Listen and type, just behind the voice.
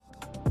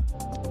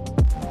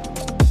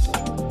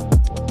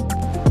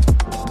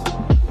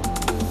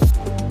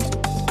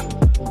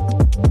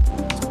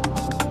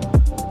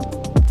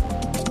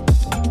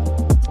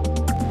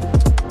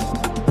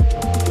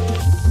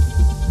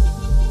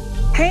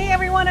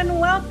and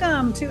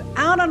welcome to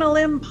Out on a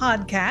Limb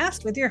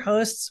podcast with your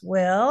hosts,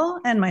 Will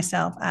and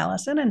myself,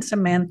 Allison and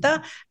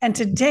Samantha. And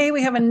today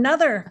we have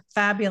another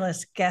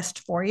fabulous guest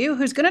for you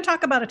who's going to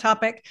talk about a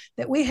topic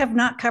that we have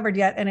not covered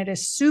yet. And it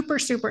is super,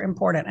 super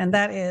important. And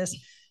that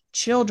is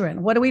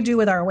children. What do we do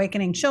with our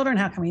awakening children?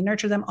 How can we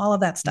nurture them? All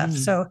of that stuff.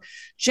 So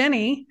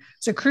Jenny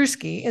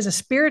Zakrzewski is a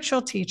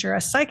spiritual teacher,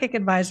 a psychic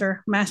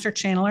advisor, master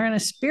channeler, and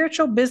a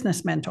spiritual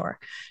business mentor.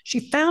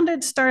 She founded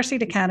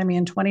Starseed Academy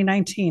in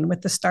 2019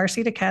 with the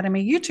Starseed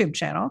Academy YouTube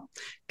channel,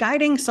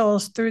 guiding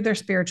souls through their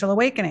spiritual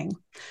awakening.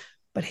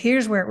 But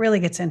here's where it really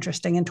gets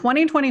interesting. In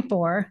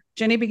 2024,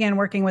 Jenny began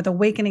working with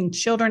awakening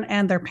children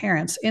and their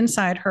parents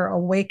inside her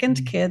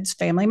Awakened Kids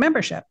family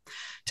membership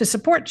to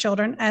support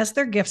children as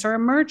their gifts are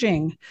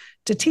emerging,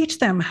 to teach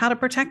them how to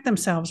protect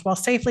themselves while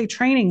safely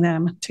training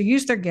them to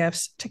use their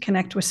gifts to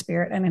connect with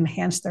spirit and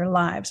enhance their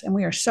lives. And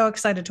we are so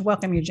excited to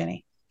welcome you,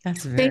 Jenny.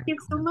 Thank you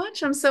so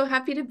much. I'm so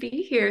happy to be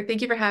here.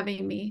 Thank you for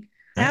having me.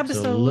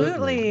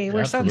 Absolutely.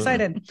 We're so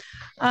excited.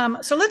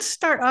 So let's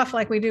start off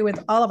like we do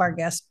with all of our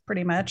guests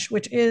pretty much,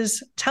 which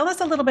is tell us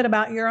a little bit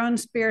about your own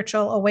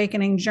spiritual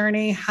awakening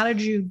journey. How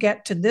did you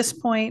get to this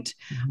point?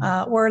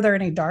 Were there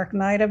any dark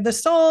night of the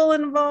soul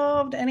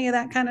involved? Any of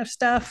that kind of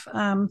stuff?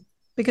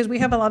 Because we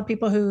have a lot of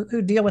people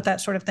who deal with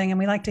that sort of thing, and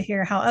we like to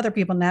hear how other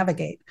people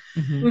navigate.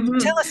 So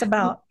tell us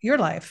about your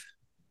life.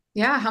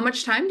 Yeah. How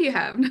much time do you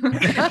have?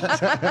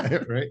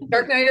 Right.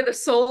 Dark night of the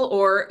soul,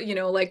 or,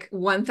 like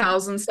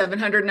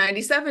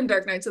 1,797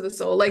 dark nights of the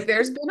soul. Like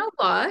there's been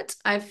a lot.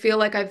 I feel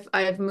like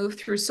I've moved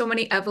through so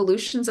many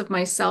evolutions of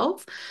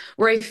myself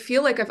where I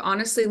feel like I've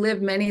honestly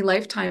lived many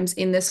lifetimes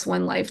in this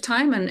one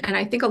lifetime. And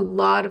I think a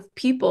lot of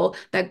people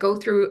that go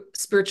through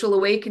spiritual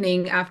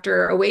awakening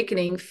after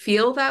awakening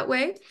feel that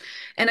way.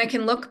 And I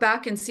can look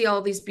back and see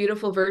all these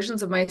beautiful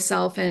versions of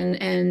myself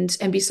and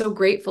be so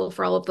grateful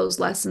for all of those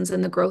lessons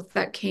and the growth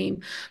that came.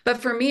 But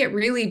for me, it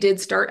really did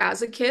start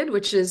as a kid,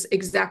 which is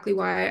exactly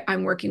why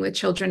I'm working with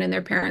children and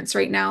their parents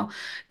right now,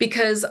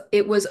 because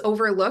it was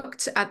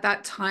overlooked at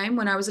that time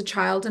when I was a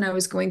child and I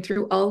was going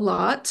through a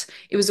lot.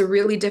 It was a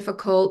really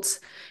difficult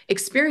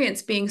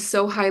experience being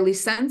so highly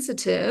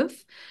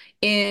sensitive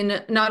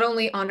in not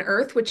only on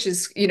Earth, which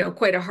is,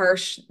 quite a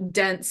harsh,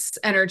 dense,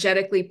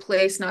 energetically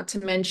place, not to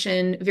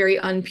mention very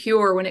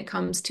unpure when it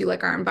comes to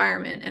like our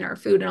environment and our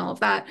food and all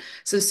of that.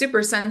 So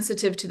super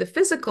sensitive to the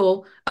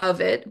physical of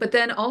it. But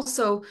then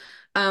also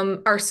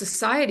our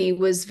society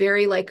was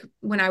very, like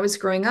when I was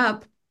growing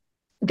up,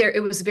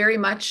 it was very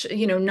much,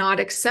 not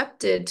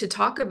accepted to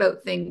talk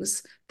about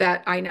things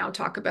that I now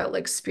talk about,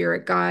 like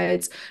spirit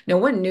guides. No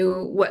one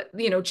knew what,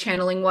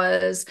 channeling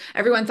was.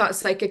 Everyone thought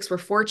psychics were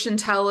fortune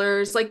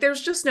tellers. Like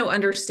there's just no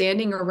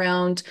understanding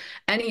around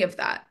any of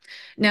that.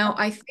 Now,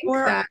 I think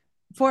that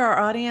for our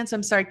audience,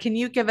 I'm sorry, can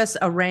you give us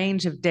a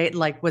range of date?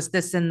 Like, was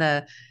this in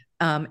the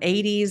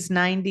 80s,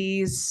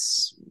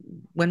 90s?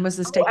 When was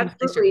this taking place?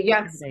 Absolutely,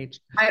 yes.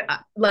 I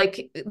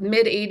like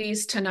mid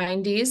 80s to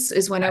 90s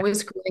is when I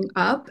was growing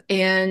up.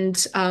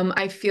 And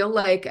I feel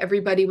like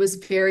everybody was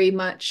very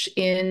much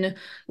in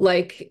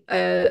like,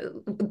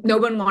 no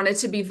one wanted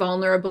to be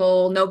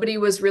vulnerable. Nobody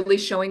was really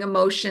showing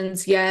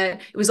emotions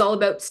yet. It was all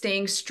about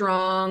staying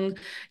strong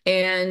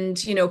and,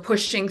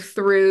 pushing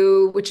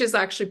through, which is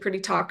actually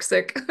pretty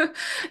toxic.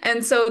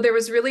 And so there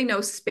was really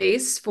no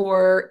space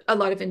for a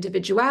lot of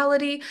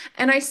individuality.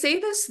 And I say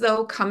this,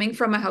 though, coming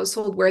from a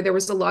household where there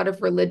was a lot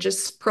of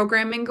religious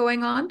programming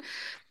going on.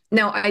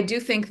 Now, I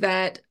do think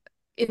that,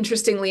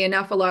 interestingly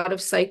enough, a lot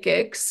of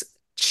psychics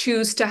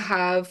choose to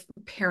have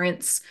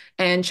parents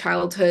and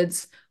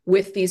childhoods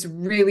with these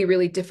really,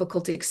 really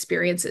difficult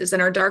experiences.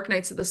 And our dark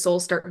nights of the soul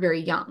start very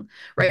young,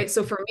 right?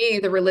 So for me,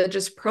 the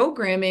religious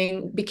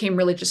programming became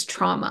religious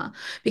trauma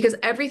because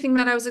everything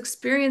that I was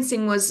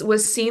experiencing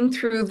was seen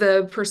through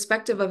the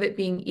perspective of it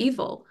being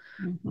evil.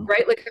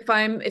 Right? Like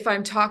if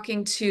I'm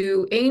talking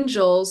to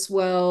angels,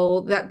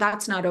 well,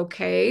 that's not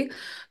okay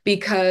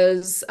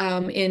because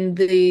in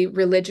the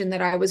religion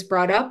that I was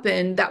brought up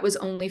in, that was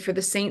only for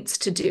the saints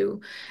to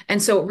do.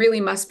 And so it really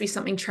must be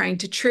something trying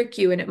to trick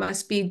you, and it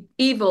must be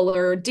evil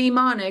or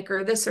demonic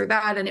or this or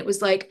that. And it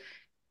was like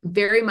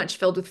very much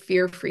filled with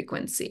fear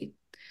frequency.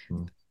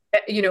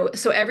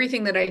 So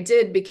everything that I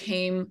did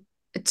became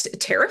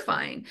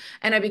terrifying,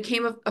 and I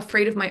became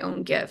afraid of my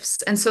own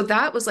gifts. And so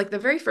that was like the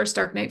very first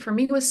dark night for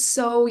me was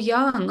so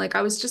young. Like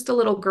I was just a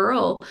little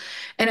girl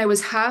and I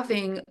was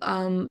having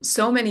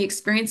so many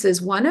experiences.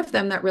 One of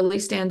them that really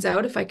stands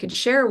out, if I could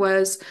share,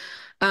 was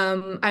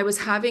I was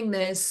having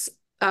this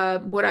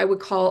what I would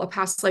call a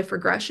past life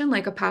regression,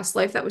 like a past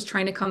life that was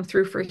trying to come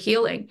through for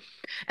healing.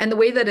 And the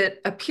way that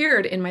it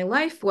appeared in my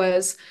life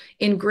was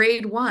in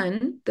grade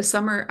 1, the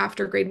summer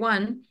after grade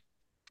 1,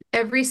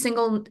 every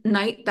single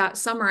night that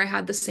summer, I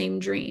had the same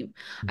dream.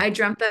 I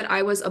dreamt that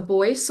I was a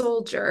boy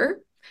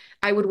soldier.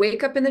 I would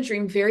wake up in the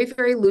dream, very,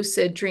 very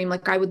lucid dream.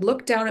 Like I would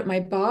look down at my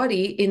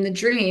body in the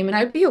dream and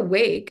I'd be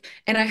awake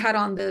and I had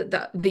on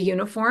the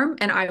uniform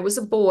and I was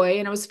a boy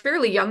and I was a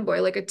fairly young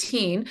boy, like a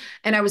teen.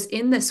 And I was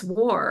in this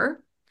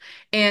war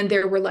and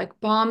there were like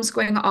bombs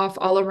going off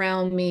all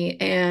around me,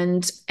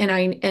 and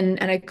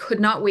I could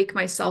not wake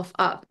myself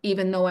up,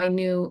 even though I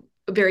knew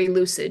very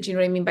lucid. You know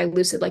what I mean by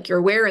lucid? Like you're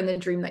aware in the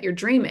dream that you're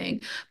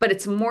dreaming, but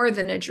it's more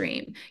than a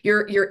dream.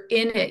 You're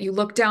in it. You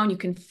look down, you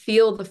can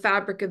feel the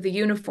fabric of the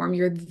uniform.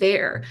 You're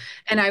there.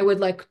 And I would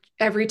like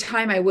every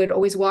time I would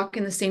always walk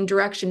in the same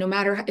direction, no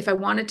matter if I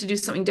wanted to do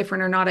something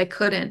different or not, I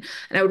couldn't.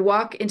 And I would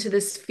walk into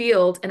this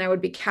field and I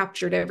would be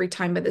captured every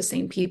time by the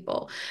same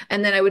people.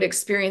 And then I would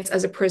experience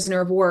as a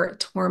prisoner of war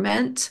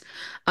torment,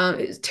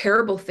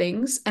 terrible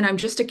things. And I'm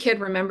just a kid.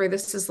 Remember,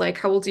 this is like,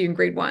 how old are you in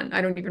grade one?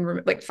 I don't even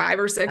remember, like 5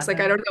 or 6. Like,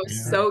 I don't know,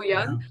 Yeah. so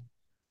young.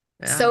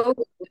 Yeah. So,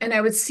 and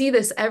I would see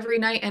this every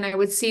night, and I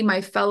would see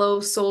my fellow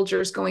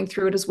soldiers going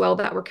through it as well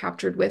that were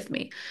captured with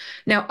me.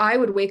 Now, I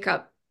would wake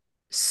up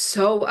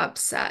so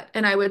upset,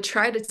 and I would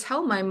try to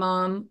tell my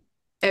mom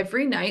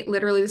every night,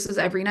 literally this was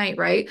every night,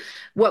 right?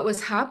 What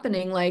was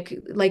happening, like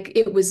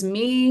it was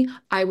me,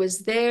 I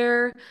was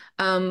there,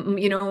 I'm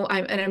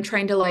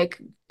trying to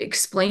like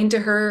explain to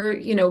her,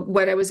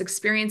 what I was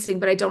experiencing,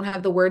 but I don't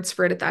have the words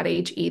for it at that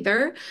age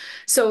either.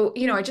 So,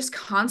 I just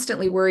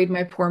constantly worried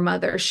my poor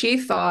mother. She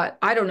thought,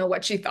 I don't know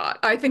what she thought.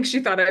 I think she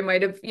thought I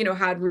might have,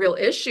 had real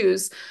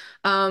issues,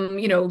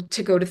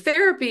 to go to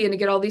therapy and to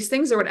get all these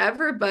things or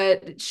whatever,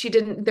 but she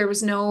didn't, there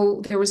was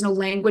no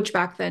language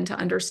back then to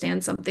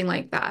understand something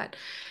like that.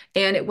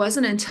 And it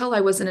wasn't until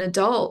I was an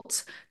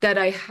adult that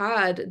I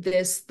had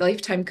this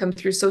lifetime come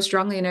through so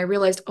strongly. And I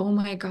realized, oh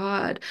my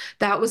God,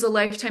 that was a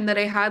lifetime that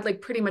I had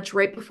like pretty much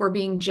right before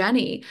being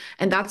Jenny.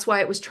 And that's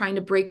why it was trying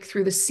to break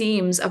through the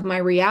seams of my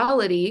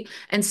reality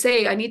and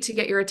say, I need to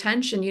get your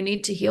attention. You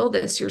need to heal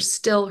this. You're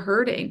still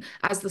hurting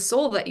as the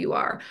soul that you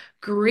are,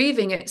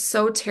 grieving it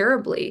so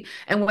terribly.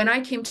 And when I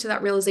came to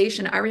that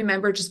realization, I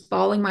remember just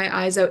bawling my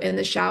eyes out in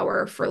the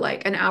shower for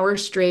like an hour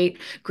straight,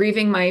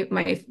 grieving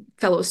my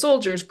fellow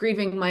soldiers,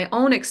 grieving my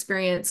own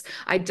experience.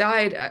 I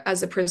died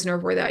as a prisoner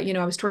of war that,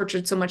 I was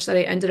tortured so much that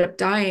I ended up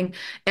dying.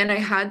 And I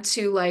had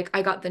to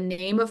I got the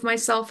name of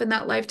myself in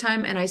that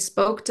lifetime, and I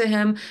spoke to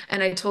him,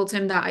 and I told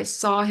him that I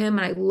saw him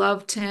and I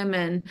loved him,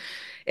 and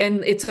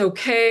it's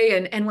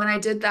okay. And when I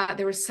did that,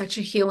 there was such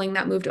a healing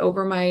that moved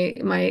over my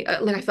like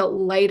I felt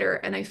lighter,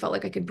 and I felt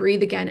like I could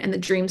breathe again, and the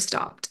dream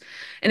stopped.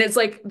 And it's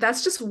like,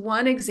 that's just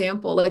one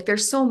example. Like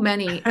there's so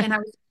many, and I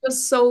was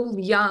just so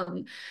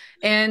young.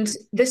 And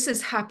this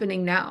is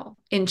happening now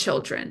in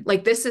children.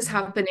 Like this is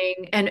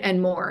happening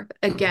and more.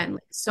 Again,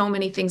 like so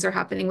many things are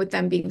happening with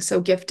them being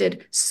so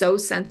gifted, so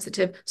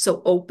sensitive,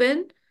 so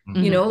open,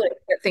 like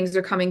things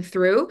are coming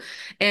through.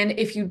 And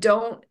if you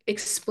don't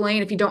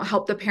explain, if you don't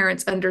help the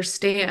parents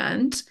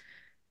understand,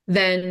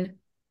 then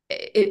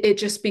it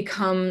just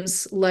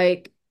becomes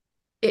like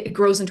it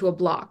grows into a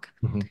block.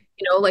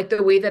 Like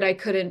the way that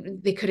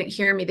they couldn't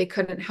hear me, they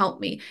couldn't help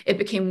me. It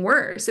became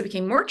worse. It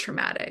became more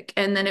traumatic.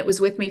 And then it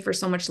was with me for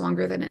so much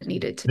longer than it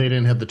needed to. They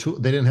didn't have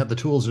the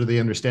tools or the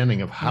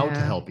understanding of how to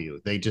help you.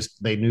 They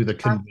knew the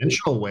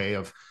conventional way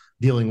of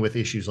dealing with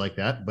issues like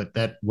that, but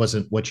that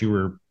isn't what you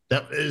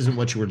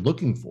were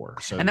looking for.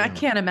 So, and I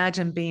can't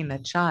imagine being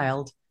a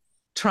child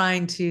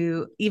trying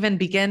to even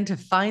begin to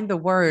find the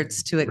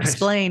words to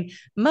explain,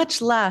 much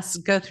less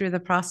go through the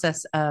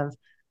process of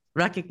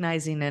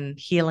recognizing and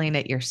healing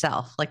it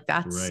yourself. Like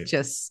that's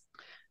just.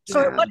 So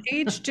at what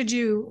age did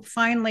you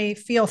finally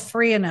feel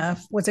free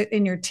enough? Was it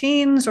in your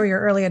teens or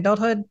your early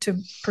adulthood to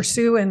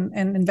pursue and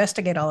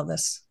investigate all of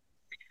this?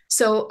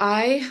 So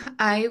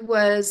I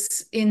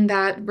was in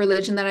that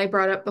religion that I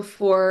brought up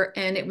before,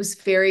 and it was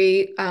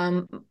very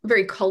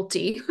very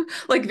culty,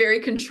 like very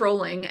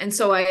controlling. And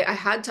so I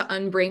had to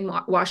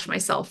unbrainwash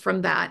myself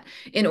from that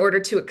in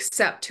order to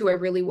accept who I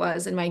really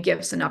was and my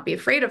gifts and not be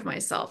afraid of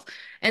myself.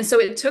 And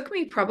so it took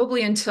me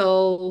probably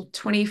until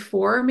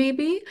 24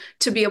 maybe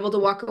to be able to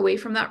walk away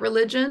from that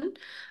religion.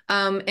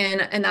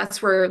 And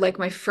that's where like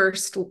my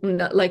first,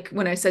 like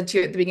when I said to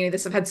you at the beginning of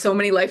this, I've had so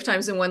many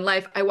lifetimes in one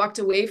life. I walked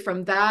away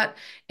from that.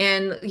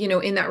 And,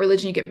 in that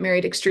religion, you get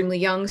married extremely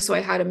young. So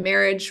I had a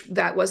marriage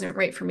that wasn't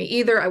right for me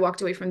either. I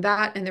walked away from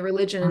that and the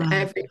religion and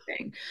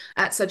everything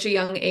at such a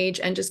young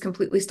age, and just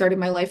completely started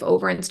my life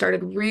over and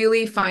started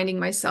really finding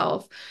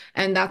myself.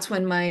 And that's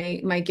when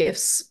my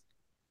gifts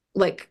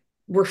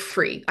were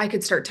free. I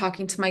could start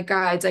talking to my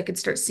guides. I could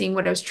start seeing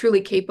what I was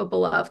truly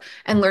capable of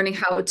and learning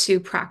how to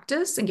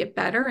practice and get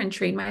better and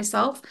train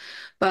myself.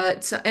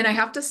 And I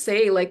have to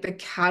say, like the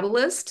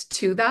catalyst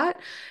to that,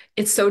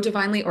 it's so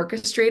divinely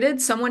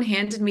orchestrated. Someone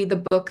handed me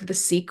the book, The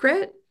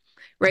Secret,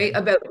 right?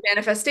 About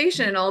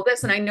manifestation and all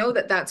this. And I know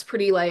that that's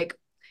pretty like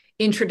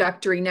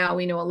introductory. Now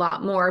we know a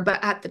lot more, but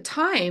at the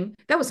time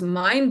that was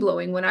mind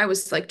blowing. When I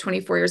was like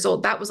 24 years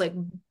old, that was like,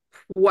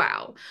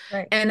 wow.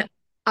 Right. And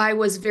I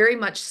was very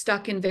much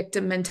stuck in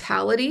victim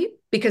mentality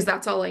because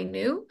that's all I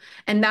knew.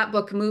 And that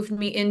book moved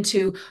me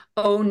into,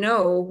 oh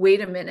no,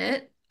 wait a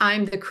minute.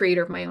 I'm the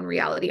creator of my own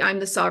reality. I'm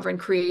the sovereign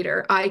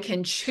creator. I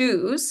can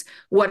choose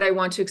what I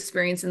want to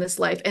experience in this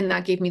life. And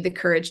that gave me the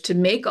courage to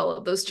make all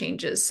of those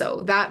changes.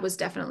 So that was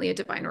definitely a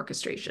divine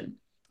orchestration.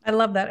 I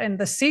love that. And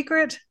The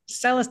Secret,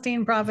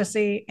 Celestine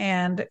Prophecy,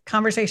 and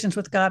Conversations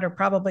with God are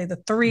probably the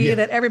three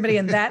that everybody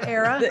in that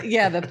era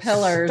the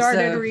pillars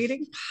started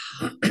reading.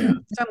 So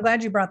I'm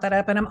glad you brought that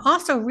up. And I'm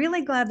also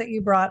really glad that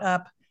you brought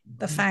up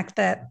the fact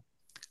that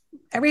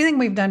everything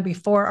we've done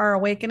before our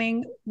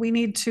awakening, we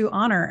need to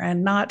honor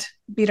and not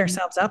beat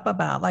ourselves up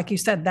about. Like you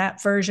said,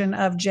 that version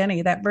of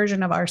Jenny, that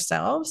version of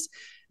ourselves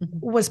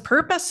was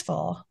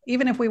purposeful,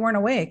 even if we weren't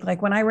awake.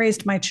 Like when I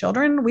raised my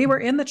children, we were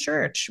in the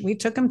church. We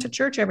took them to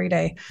church every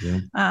day.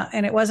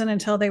 And it wasn't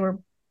until they were,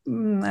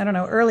 I don't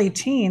know, early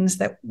teens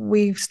that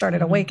we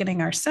started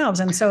awakening ourselves.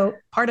 And so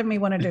part of me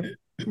wanted to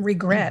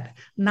regret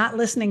not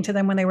listening to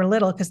them when they were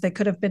little, because they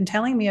could have been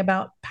telling me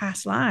about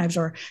past lives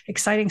or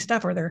exciting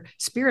stuff or their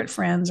spirit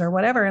friends or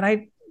whatever. And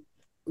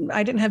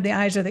I didn't have the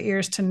eyes or the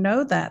ears to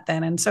know that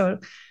then. And so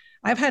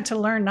I've had to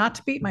learn not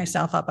to beat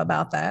myself up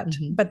about that,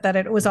 but that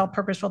it was all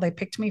purposeful. They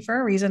picked me for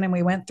a reason and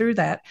we went through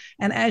that.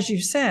 And as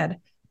you said,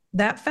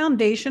 that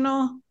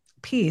foundational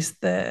piece,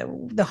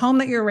 the home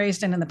that you're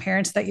raised in and the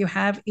parents that you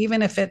have,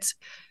 even if it's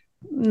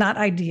not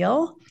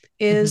ideal,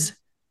 is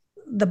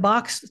the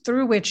box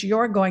through which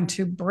you're going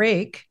to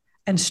break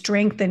and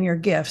strengthen your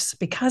gifts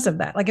because of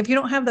that. Like if you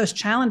don't have those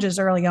challenges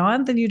early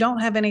on, then you don't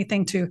have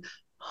anything to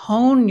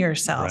hone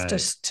yourself,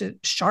 to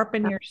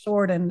sharpen your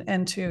sword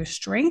and to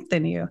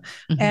strengthen you,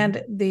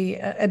 and the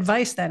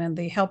advice then and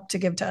the help to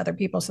give to other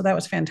people. So that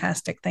was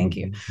fantastic. Thank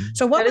you.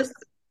 So what was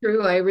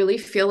true? I really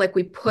feel like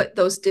we put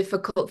those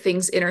difficult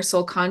things in our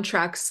soul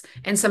contracts,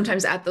 and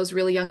sometimes at those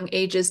really young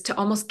ages, to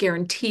almost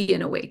guarantee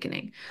an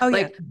awakening.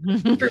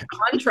 Through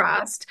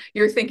contrast,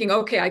 you're thinking,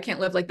 okay, I can't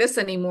live like this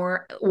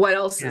anymore. What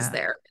else is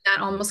there?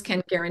 That almost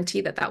can guarantee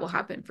that will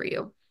happen for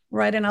you.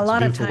 Right. And a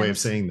lot of times, way of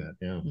saying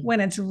that, when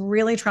it's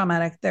really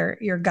traumatic,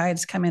 your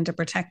guides come in to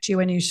protect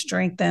you, and you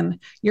strengthen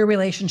your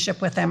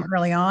relationship with them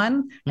early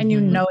on, and you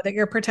know that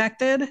you're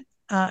protected.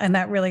 And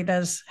that really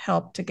does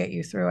help to get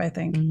you through, I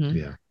think.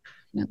 Yeah.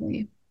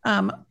 Definitely.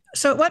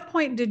 So at what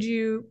point did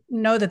you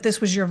know that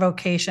this was your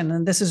vocation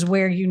and this is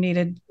where you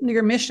needed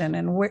your mission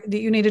and where that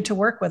you needed to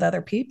work with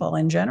other people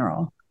in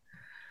general?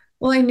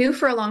 Well, I knew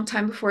for a long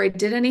time before I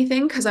did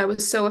anything, because I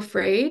was so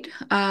afraid.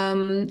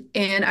 And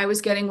I was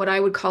getting what I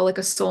would call like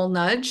a soul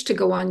nudge to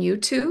go on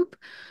YouTube.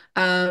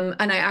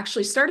 And I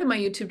actually started my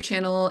YouTube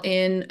channel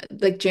in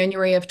like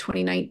January of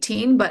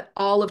 2019, but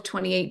all of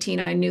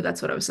 2018, I knew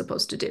that's what I was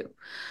supposed to do.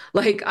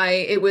 Like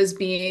it was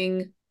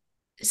being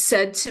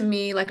said to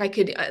me, like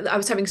I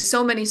was having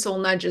so many soul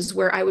nudges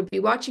where I would be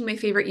watching my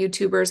favorite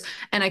YouTubers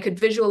and I could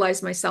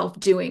visualize myself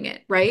doing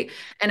it, right?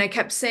 And I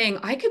kept saying,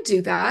 I could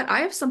do that.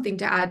 I have something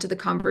to add to the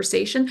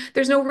conversation.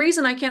 There's no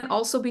reason I can't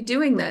also be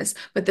doing this.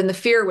 But then the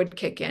fear would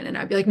kick in and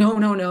I'd be like, no,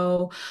 no,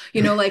 no.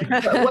 Like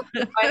what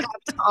do I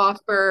have to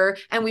offer?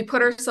 And we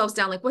put ourselves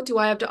down, like, what do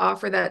I have to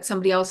offer that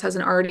somebody else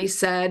hasn't already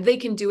said? They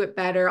can do it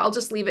better. I'll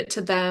just leave it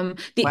to them,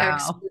 the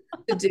experts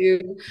to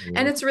do.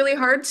 And it's really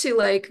hard to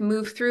like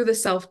move through the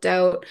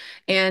self-doubt.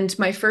 And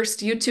my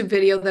first YouTube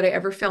video that I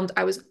ever filmed,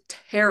 I was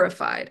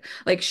terrified,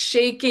 like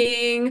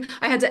shaking.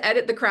 I had to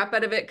edit the crap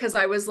out of it because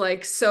I was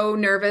like so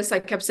nervous. I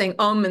kept saying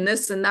and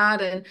this and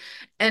that,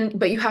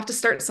 but you have to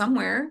start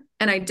somewhere.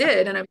 And I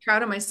did, and I'm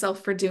proud of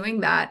myself for doing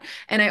that.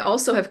 And I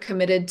also have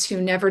committed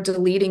to never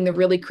deleting the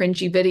really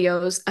cringy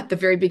videos at the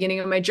very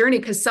beginning of my journey,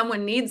 because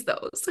someone needs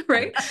those,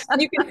 right?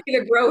 And you can see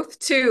the growth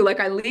too.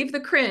 Like I leave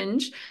the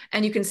cringe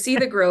and you can see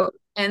the growth.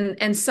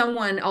 And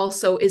someone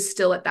also is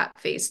still at that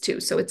phase too.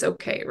 So it's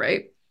okay,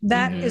 right?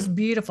 That is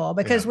beautiful,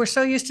 because we're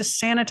so used to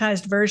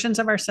sanitized versions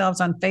of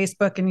ourselves on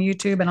Facebook and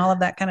YouTube and all of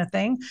that kind of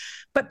thing.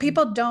 But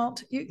people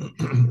don't,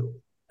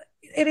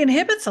 it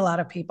inhibits a lot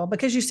of people,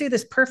 because you see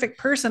this perfect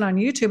person on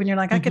YouTube and you're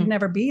like, I could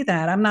never be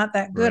that. I'm not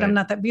that good. Right. I'm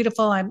not that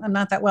beautiful. I'm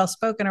not that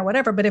well-spoken or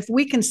whatever. But if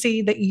we can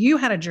see that you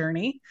had a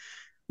journey,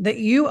 that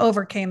you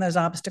overcame those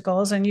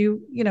obstacles and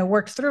you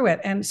worked through it.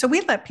 And so we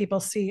let people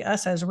see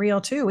us as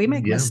real too. We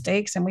make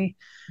mistakes and we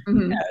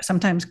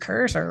sometimes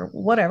curse or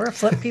whatever,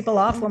 flip people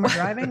off when we're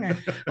driving or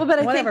but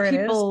I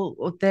think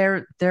people,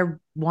 they're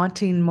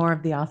wanting more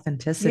of the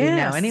authenticity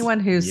now. Anyone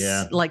who's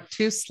like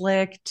too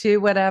slick, too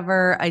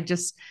whatever,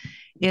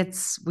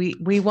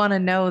 we want to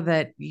know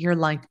that you're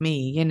like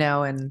me,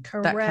 and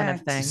Correct. That kind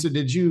of thing. So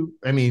did you,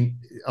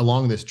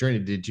 along this journey,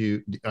 did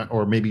you,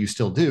 or maybe you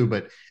still do,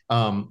 but,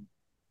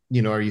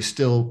 are you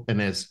still,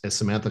 and as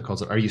Samantha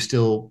calls it, are you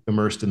still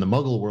immersed in the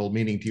Muggle world?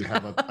 Meaning, do you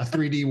have a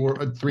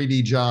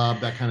 3D job,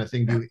 that kind of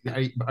thing?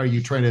 Are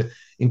you trying to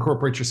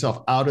incorporate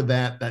yourself out of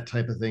that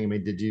type of thing?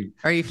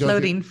 Are you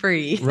floating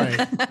free?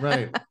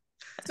 Right.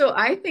 So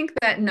I think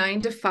that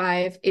 9 to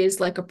 5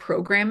 is like a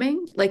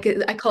programming, like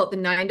I call it the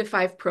 9 to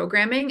 5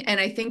 programming. And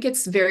I think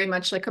it's very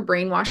much like a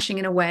brainwashing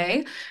in a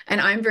way.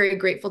 And I'm very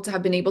grateful to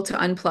have been able to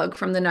unplug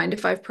from the 9 to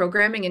 5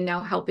 programming and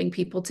now helping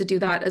people to do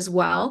that as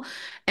well.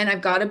 And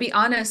I've got to be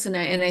honest, and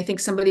I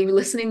think somebody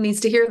listening needs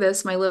to hear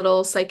this. My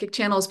little psychic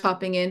channel is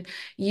popping in.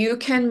 You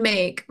can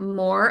make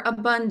more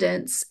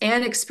abundance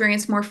and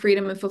experience more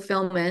freedom and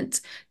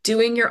fulfillment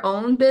doing your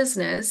own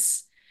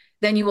business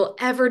than you will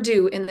ever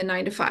do in the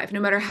 9 to 5, no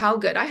matter how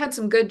good. I had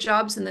some good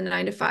jobs in the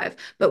 9 to 5,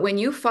 but when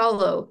you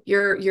follow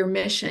your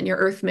mission, your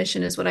earth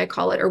mission is what I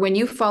call it, or when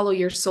you follow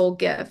your soul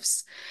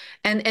gifts,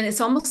 and it's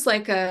almost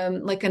like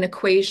an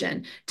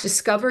equation.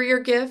 Discover your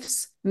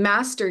gifts,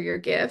 master your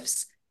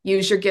gifts,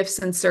 use your gifts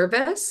in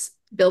service,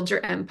 build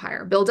your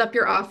empire, build up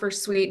your offer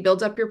suite,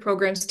 build up your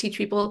programs, teach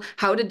people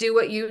how to do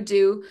what you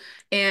do.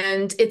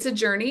 And it's a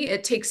journey.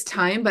 It takes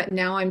time, but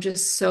now I'm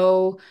just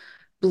so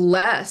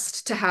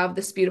blessed to have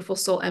this beautiful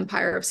soul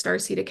empire of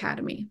Starseed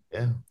Academy.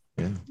 Yeah.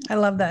 Yeah. I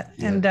love that.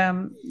 Yeah.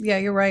 And yeah,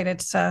 you're right.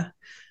 It's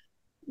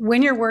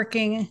when you're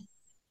working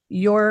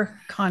your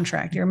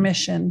contract, your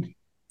mission,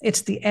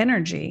 it's the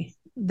energy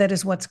that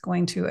is what's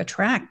going to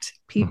attract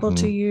people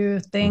to you,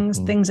 things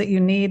that you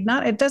need.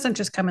 It doesn't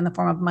just come in the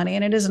form of money,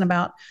 and it isn't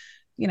about,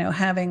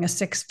 having a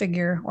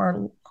 6-figure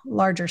or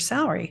larger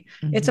salary.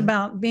 It's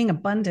about being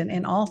abundant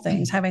in all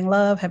things, having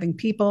love, having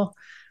people,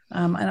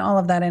 and all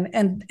of that.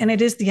 And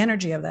it is the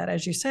energy of that,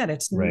 as you said.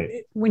 It's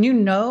right. When you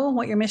know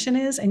what your mission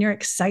is and you're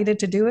excited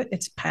to do it,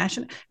 it's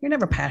passionate. You're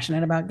never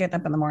passionate about getting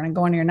up in the morning,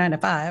 going to your 9 to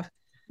 5.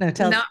 No,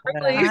 not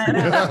really.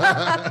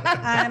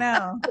 I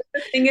know.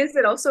 The thing is,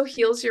 it also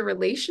heals your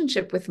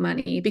relationship with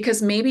money,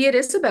 because maybe it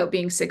is about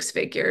being 6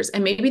 figures,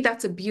 and maybe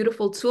that's a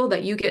beautiful tool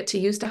that you get to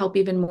use to help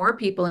even more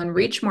people and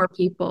reach more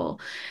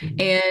people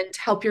and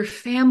help your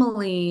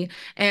family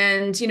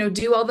and,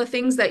 do all the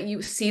things that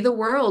you see the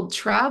world,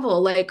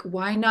 travel. Like,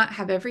 why not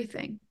have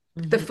everything?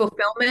 The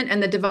fulfillment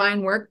and the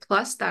divine work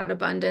plus that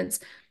abundance.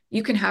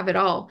 You can have it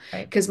all,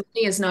 because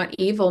money is not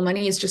evil.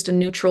 Money is just a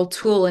neutral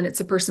tool, and it's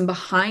a person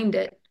behind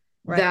it.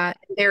 That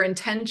their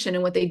intention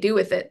and what they do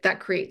with it, that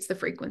creates the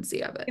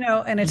frequency of it.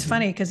 And it's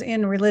funny because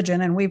in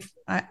religion, and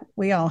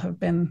we all have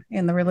been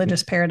in the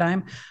religious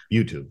paradigm.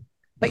 You too.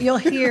 But you'll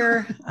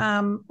hear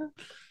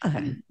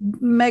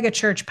mega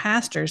church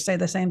pastors say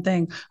the same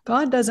thing.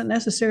 God doesn't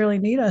necessarily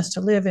need us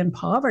to live in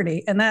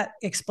poverty. And that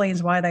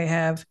explains why they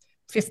have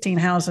 15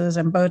 houses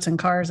and boats and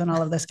cars and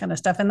all of this kind of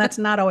stuff. And that's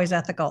not always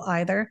ethical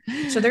either.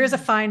 So there is a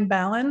fine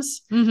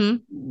balance.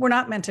 We're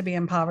not meant to be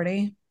in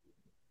poverty.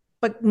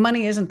 But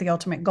money isn't the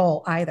ultimate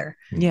goal either.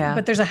 Yeah.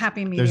 But there's a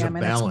happy medium,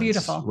 and it's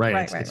beautiful.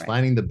 Right. It's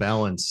finding the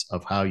balance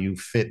of how you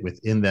fit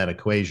within that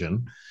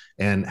equation,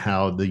 and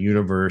how the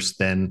universe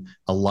then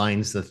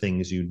aligns the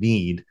things you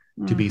need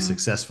to be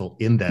successful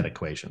in that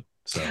equation.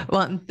 So,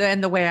 well,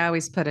 and the way I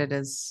always put it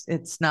is,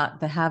 it's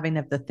not the having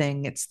of the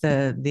thing, it's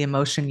the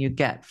emotion you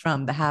get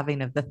from the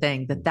having of the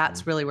thing,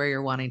 that's really where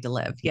you're wanting to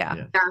live. Yeah.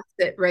 That's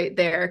it right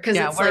there. Because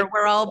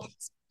we're all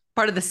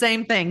part of the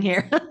same thing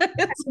here.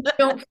 You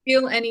don't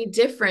feel any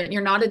different.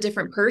 You're not a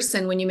different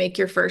person when you make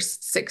your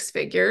first 6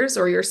 figures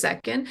or your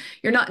second.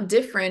 You're not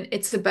different.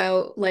 It's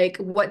about, like,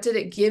 what did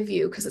it give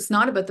you? Because it's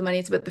not about the money.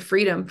 It's about the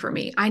freedom for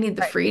me. I need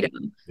the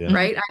freedom,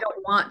 right?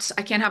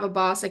 I can't have a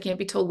boss. I can't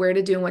be told where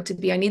to do and what to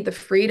be. I need the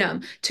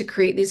freedom to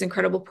create these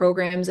incredible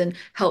programs and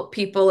help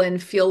people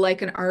and feel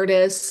like an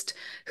artist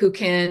who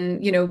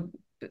can,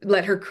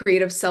 let her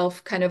creative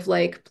self kind of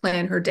like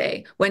plan her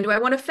day. When do I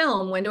want to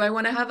film? When do I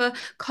want to have a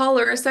call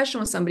or a session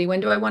with somebody?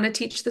 When do I want to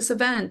teach this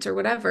event or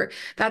whatever?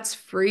 That's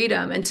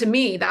freedom. And to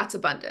me, that's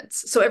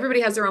abundance. So everybody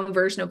has their own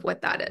version of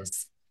what that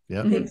is.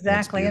 Yeah,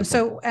 exactly. And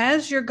so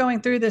as you're going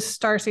through this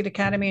Starseed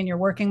Academy and you're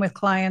working with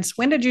clients,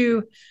 when did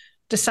you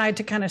decide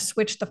to kind of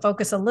switch the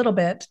focus a little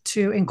bit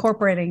to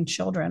incorporating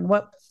children?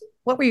 What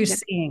were you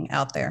seeing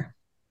out there?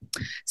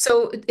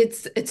 So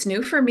it's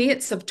new for me.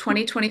 It's of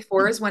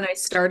 2024 is when I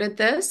started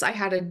this. I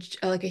had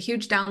a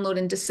huge download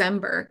in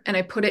December, and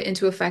I put it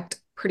into effect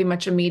pretty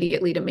much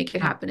immediately to make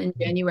it happen in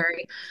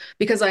January,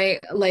 because I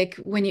like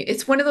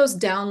it's one of those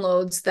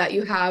downloads that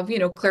you have,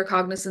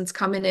 claircognizance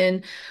coming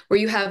in where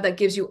you have that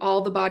gives you all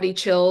the body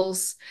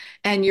chills,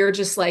 and you're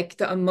just like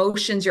the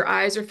emotions, your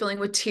eyes are filling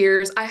with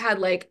tears. I had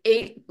like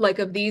 8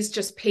 of these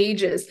just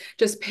pages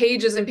and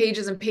pages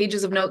and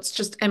pages of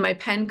notes, and my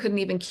pen couldn't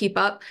even keep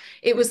up.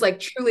 It was like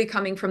truly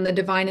coming from the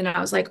divine. And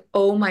I was like,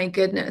 oh my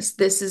goodness,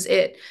 this is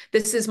it.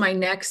 This is my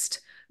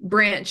next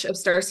branch of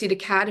Starseed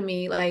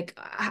Academy. Like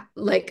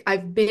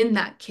I've been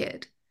that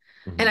kid.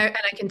 And I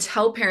can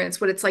tell parents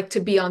what it's like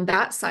to be on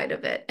that side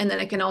of it. And then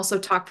I can also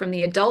talk from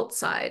the adult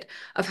side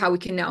of how we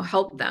can now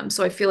help them.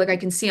 So I feel like I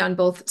can see on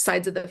both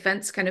sides of the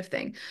fence kind of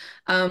thing.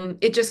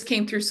 It just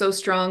came through so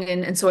strong.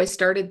 And so I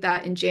started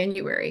that in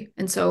January.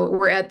 And so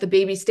we're at the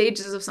baby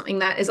stages of something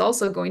that is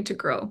also going to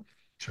grow.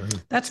 Sure.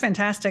 That's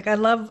fantastic. I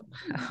love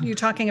you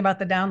talking about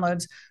the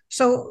downloads.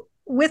 So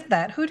with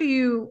that, who do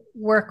you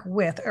work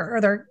with? Or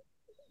are there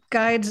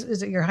guides?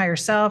 Is it your higher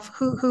self?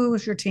 Who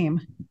is your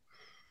team?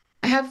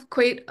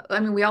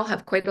 We all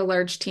have quite a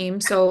large team.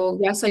 So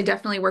yes, I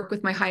definitely work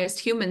with my highest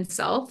human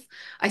self.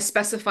 I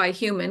specify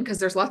human because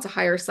there's lots of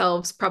higher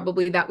selves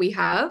probably that we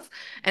have.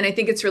 And I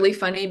think it's really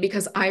funny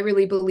because I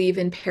really believe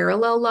in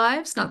parallel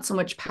lives, not so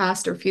much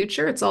past or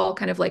future. It's all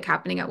kind of like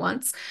happening at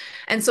once.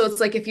 And so it's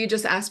like, if you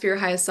just ask for your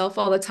highest self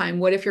all the time,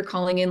 what if you're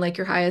calling in like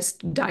your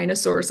highest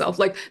dinosaur self?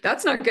 Like,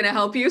 that's not going to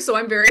help you. So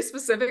I'm very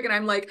specific, and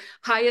I'm like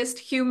highest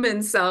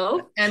human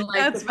self. And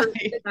like,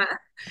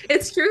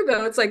 It's true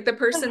though. It's like the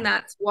person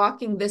that's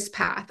walking this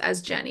path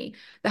as Jenny,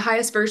 the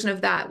highest version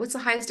of that. What's the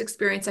highest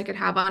experience I could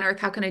have on earth?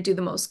 How can I do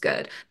the most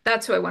good?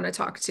 That's who I want to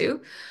talk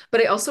to.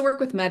 But I also work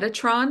with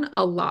Metatron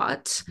a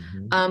lot.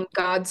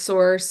 God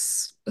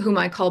Source, whom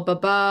I call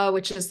Baba,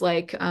 which is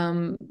like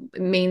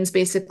means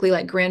basically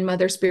like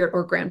grandmother spirit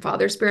or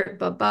grandfather spirit.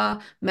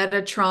 Baba,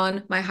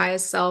 Metatron, my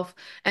highest self,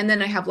 and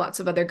then I have lots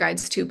of other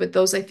guides too. But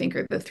those I think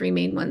are the three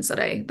main ones that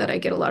I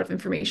get a lot of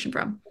information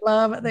from.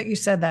 Love that you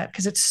said that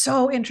because it's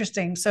so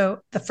interesting. So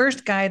the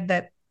first guide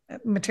that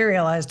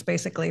materialized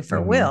basically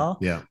for Will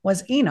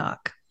was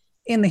Enoch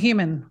in the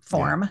human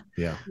form.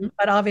 Yeah.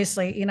 But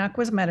obviously Enoch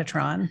was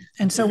Metatron.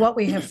 And so what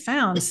we have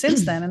found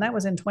since then, and that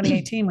was in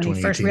 2018 when he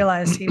first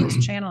realized he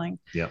was channeling,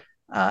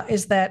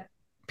 is that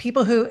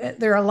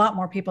there are a lot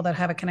more people that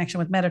have a connection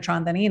with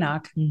Metatron than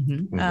Enoch.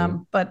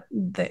 But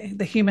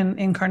the human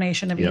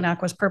incarnation of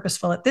Enoch was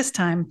purposeful at this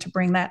time to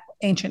bring that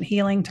ancient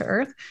healing to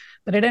earth.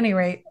 But at any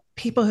rate,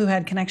 people who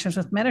had connections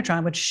with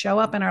Metatron would show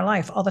up in our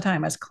life all the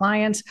time as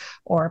clients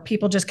or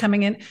people just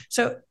coming in.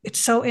 So it's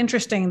so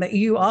interesting that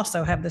you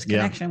also have this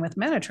connection with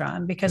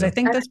Metatron, because I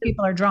think those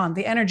people are drawn.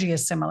 The energy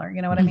is similar.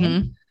 You know what I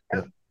mean?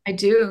 I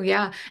do,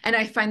 yeah. And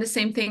I find the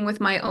same thing with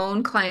my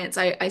own clients.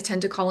 I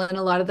tend to call in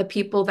a lot of the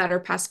people that are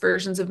past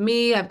versions of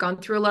me. I've gone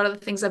through a lot of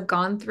the things I've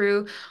gone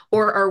through,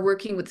 or are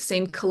working with the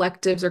same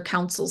collectives or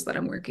councils that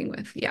I'm working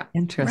with. Yeah.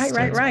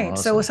 Interesting. Right.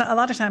 Awesome. So a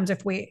lot of times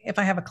if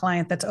I have a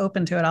client that's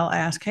open to it, I'll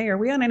ask, hey, are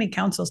we on any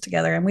councils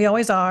together? And we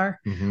always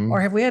are.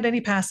 Or have we had any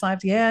past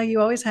lives? Yeah,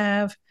 you always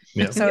have.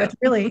 So it's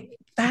really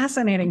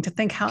fascinating to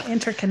think how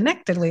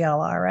interconnected we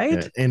all are,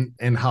 right?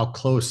 And how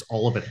close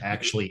all of it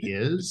actually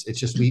is. It's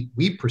just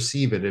we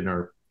perceive it in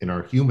our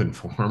human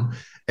form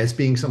as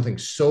being something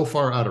so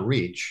far out of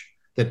reach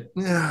that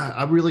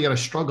I really got to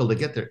struggle to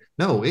get there.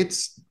 No,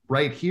 it's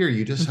right here.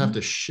 You just have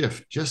to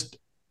shift just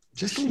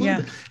a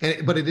little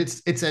bit. But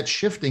it's that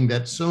shifting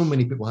that so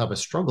many people have a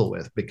struggle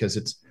with,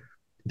 because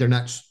they're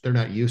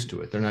not used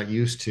to it. They're not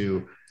used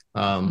to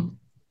I'll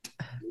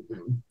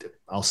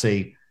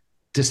say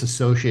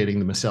disassociating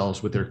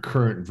themselves with their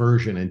current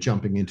version and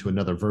jumping into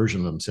another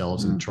version of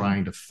themselves and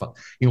trying to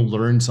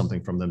learn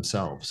something from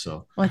themselves.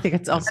 So I think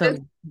it's also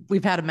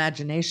we've had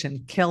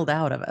imagination killed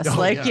out of us. Just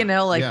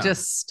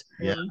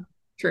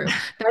True.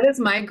 That is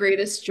my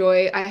greatest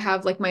joy. I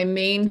have like my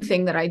main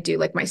thing that I do,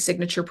 like my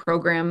signature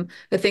program,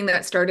 the thing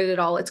that started it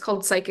all. It's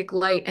called Psychic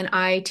Light. And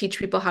I teach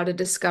people how to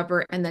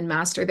discover and then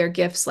master their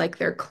gifts, like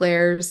their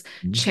clairs,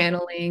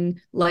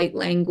 channeling, light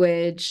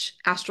language,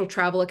 astral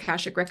travel,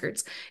 Akashic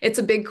records. It's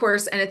a big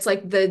course. And it's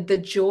like the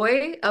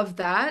joy of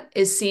that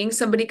is seeing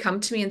somebody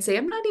come to me and say,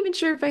 I'm not even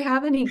sure if I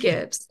have any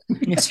gifts.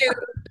 To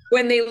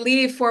when they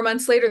leave 4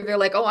 months later, they're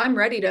like, oh, I'm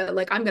ready to,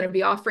 like, I'm going to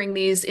be offering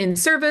these in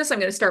service. I'm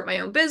going to start my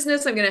own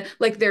business. I'm going to,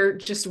 like, they're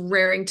just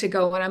raring to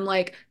go. And I'm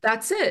like,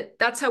 that's it.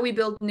 That's how we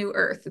build New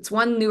Earth. It's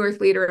one New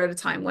Earth leader at a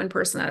time, one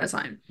person at a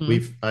time.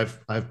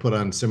 I've put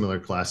on similar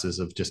classes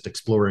of just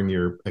exploring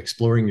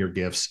your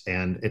gifts.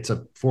 And it's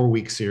a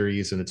 4-week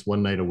series and it's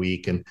one night a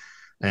week. And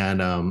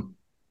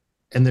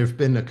there've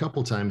been a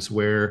couple times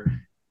where,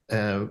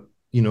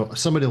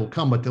 somebody will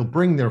come, but they'll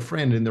bring their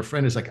friend, and their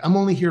friend is like, I'm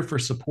only here for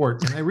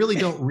support. And I really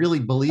don't really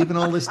believe in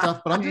all this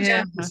stuff, but I'm just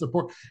here for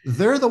support.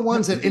 They're the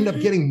ones that end up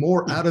getting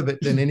more out of it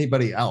than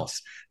anybody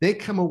else. They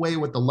come away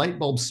with the light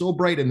bulb so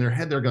bright in their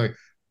head, they're going,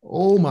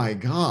 oh my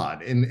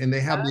God. And they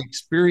have the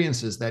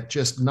experiences that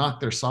just knock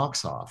their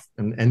socks off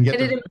and get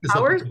it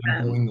empowers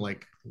them. Going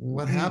like,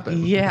 what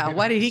happened? Yeah.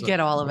 Why did he get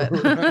all of it?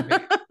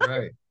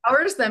 Right.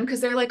 Empowers them because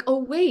they're like,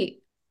 oh, wait.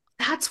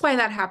 That's why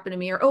that happened to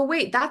me. Or, oh,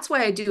 wait, that's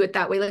why I do it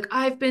that way. Like,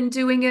 I've been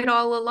doing it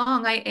all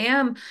along.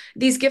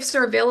 These gifts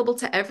are available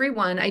to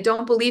everyone. I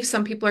don't believe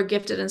some people are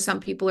gifted and some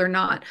people are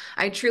not.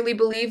 I truly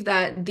believe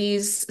that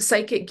these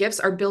psychic gifts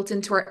are built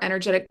into our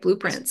energetic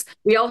blueprints.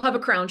 We all have a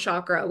crown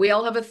chakra. We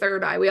all have a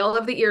third eye. We all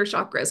have the ear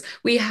chakras.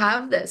 We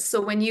have this.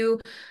 So when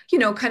you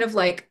kind of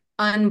like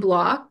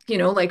unblock,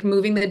 like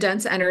moving the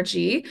dense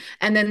energy.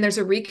 And then there's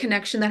a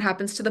reconnection that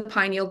happens to the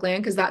pineal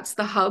gland, because that's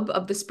the hub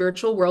of the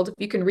spiritual world. If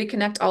you can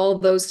reconnect all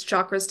of those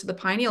chakras to the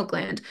pineal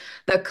gland,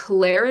 the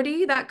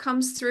clarity that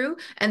comes through,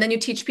 and then you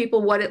teach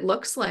people what it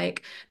looks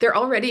like. They're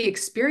already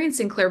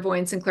experiencing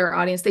clairvoyance and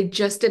clairaudience. They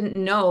just didn't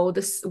know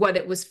what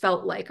it was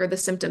felt like or the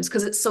symptoms,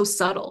 because it's so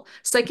subtle.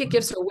 Psychic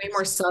gifts are way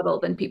more subtle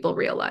than people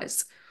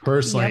realize.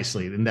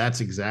 Precisely. Yep. And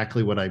that's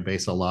exactly what I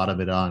base a lot of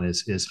it on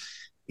is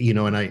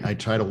and I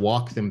try to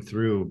walk them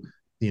through,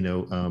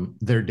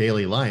 their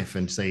daily life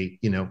and say,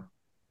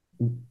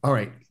 all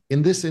right,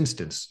 in this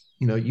instance,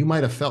 you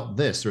might have felt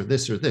this or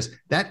this or this.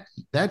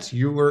 That's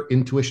your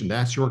intuition.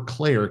 That's your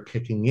clair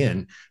kicking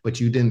in, but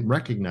you didn't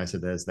recognize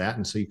it as that.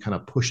 And so you kind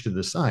of pushed it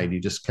aside.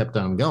 You just kept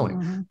on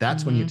going.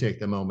 That's when you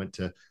take the moment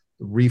to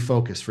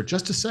refocus for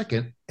just a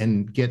second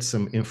and get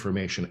some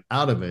information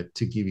out of it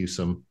to give you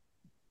some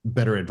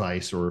better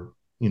advice or,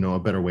 a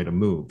better way to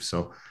move.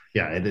 So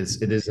yeah, it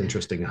is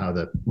interesting how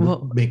that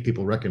make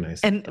people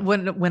recognize. And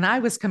when I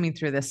was coming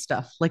through this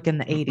stuff, like in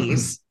the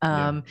 80s,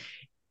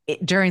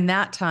 during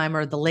that time,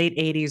 or the late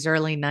 80s,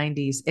 early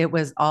 90s, it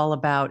was all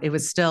about, it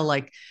was still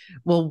like,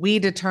 well, we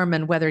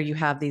determine whether you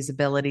have these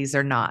abilities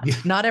or not. Yeah.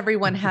 Not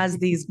everyone has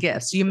these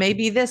gifts. You may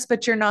be this,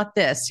 but you're not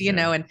this, you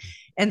know,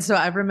 and so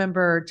I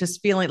remember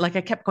just feeling like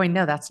I kept going,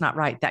 no, that's not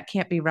right. That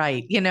can't be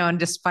right. You know, and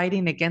just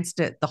fighting against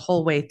it the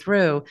whole way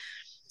through.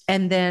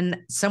 And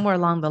then somewhere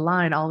along the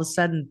line, all of a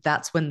sudden,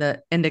 that's when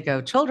the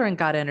indigo children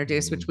got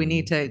introduced, which we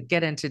need to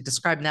get into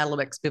describing that a little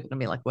bit, because people can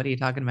be like, what are you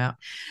talking about?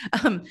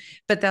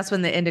 But that's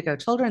when the indigo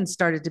children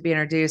started to be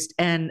introduced.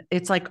 And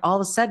it's like, all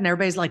of a sudden,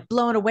 everybody's like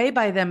blown away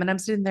by them. And I'm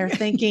sitting there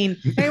thinking,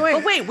 hey,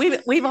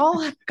 wait, we've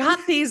all got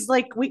these,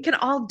 like, we can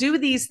all do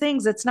these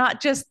things. It's not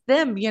just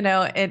them, you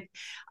know. And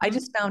I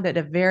just found it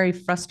a very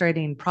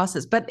frustrating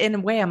process. But in a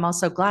way, I'm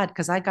also glad,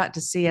 because I got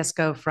to see us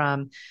go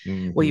from,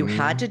 well, you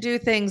had to do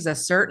things a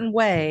certain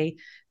way,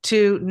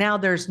 to now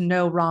there's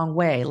no wrong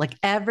way. Like,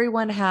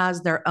 everyone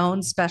has their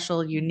own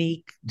special,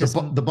 unique.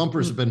 The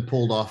bumpers have been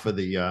pulled off of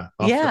the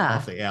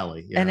off the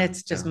alley, and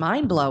it's just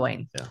mind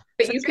blowing. Yeah.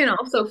 But you can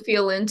also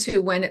feel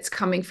into when it's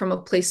coming from a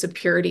place of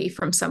purity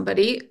from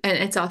somebody, and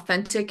it's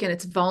authentic and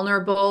it's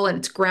vulnerable and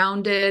it's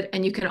grounded.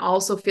 And you can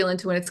also feel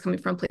into when it's coming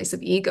from a place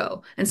of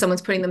ego and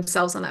someone's putting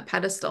themselves on that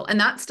pedestal, and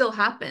that still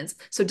happens.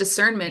 So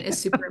discernment is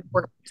super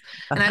important.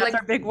 And That's I like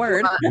our big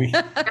word.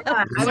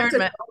 I like to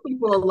tell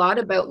people a lot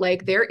about,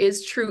 like, there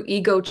is true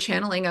ego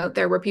channeling out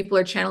there, where people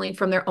are channeling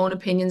from their own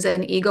opinions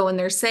and ego, and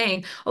they're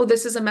saying, oh,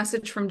 this is a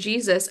message from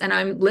Jesus, and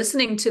I'm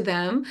listening to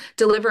them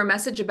deliver a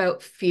message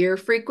about fear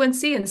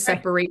frequency and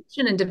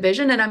separation and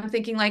division, and I'm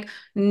thinking, like,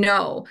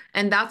 no.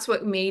 And that's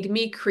what made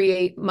me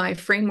create my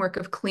framework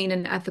of clean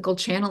and ethical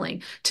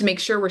channeling, to make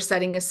sure we're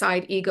setting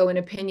aside ego and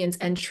opinions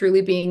and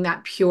truly being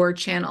that pure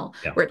channel,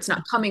 where it's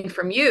not coming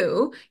from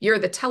you, you're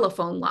the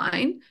telephone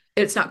line.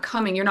 It's not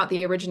coming. You're not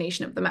the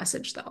origination of the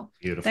message, though.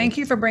 Beautiful. Thank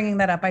you for bringing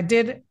that up. I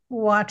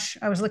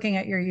was looking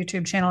at your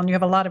YouTube channel, and you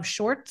have a lot of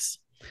shorts.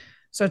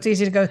 So it's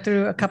easy to go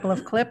through a couple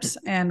of clips.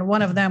 And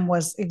one of them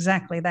was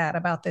exactly that,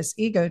 about this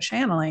ego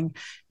channeling.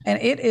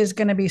 And it is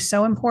going to be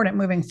so important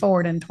moving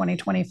forward in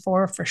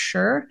 2024 for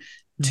sure,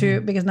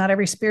 because not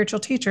every spiritual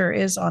teacher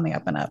is on the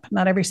up and up.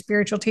 Not every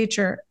spiritual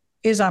teacher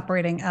is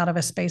operating out of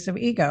a space of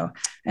ego.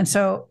 And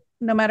so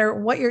no matter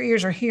what your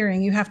ears are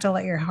hearing, you have to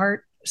let your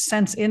heart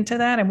sense into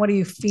that. And what are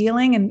you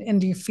feeling?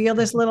 And do you feel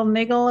this little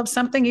niggle of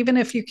something, even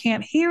if you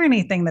can't hear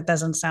anything that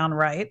doesn't sound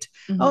right?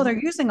 Oh, they're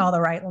using all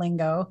the right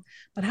lingo,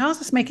 but how's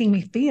this making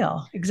me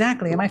feel?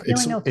 Exactly. Am I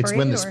feeling okay? It's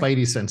when the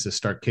spidey senses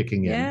start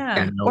kicking in.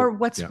 Yeah. Or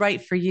what's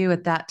right for you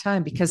at that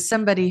time. Because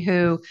somebody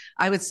who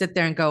I would sit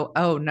there and go,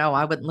 oh no,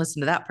 I wouldn't listen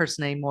to that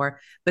person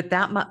anymore. But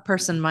that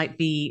person might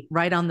be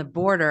right on the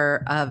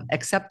border of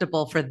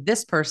acceptable for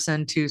this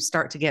person to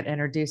start to get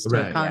introduced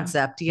to a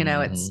concept. You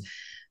know, it's,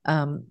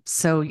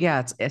 so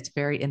yeah, it's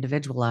very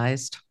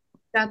individualized.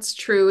 That's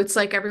true. It's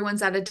like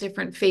everyone's at a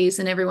different phase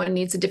and everyone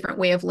needs a different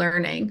way of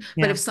learning.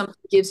 But if something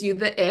gives you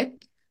the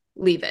ick,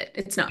 leave it.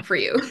 It's not for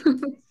you.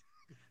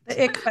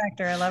 The ick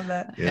factor. I love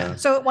that. Yeah.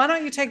 So why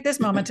don't you take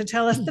this moment to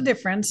tell us the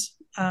difference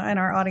in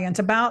our audience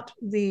about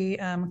the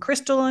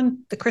crystal and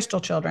the crystal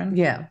children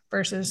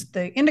versus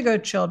the indigo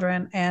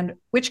children, and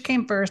which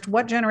came first?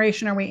 What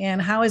generation are we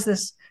in? How is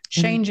this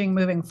changing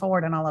moving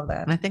forward, and all of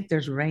that? And I think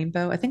there's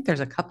rainbow. I think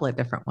there's a couple of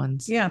different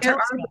ones. Yeah, tell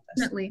us about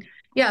this. Definitely.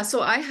 Yeah,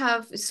 so I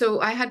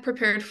had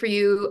prepared for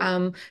you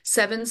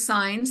 7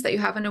 signs that you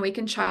have an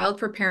awakened child,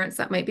 for parents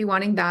that might be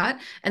wanting that.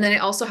 And then I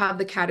also have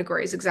the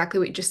categories, exactly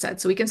what you just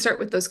said. So we can start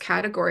with those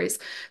categories.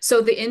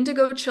 So the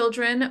indigo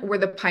children were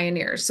the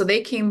pioneers. So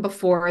they came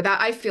before that.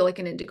 I feel like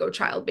an indigo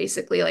child,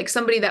 basically, like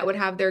somebody that would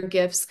have their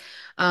gifts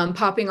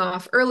popping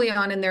off early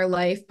on in their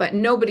life, but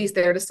nobody's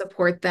there to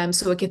support them.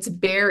 So it gets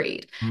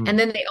buried. And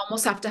then they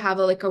almost have to have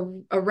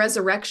a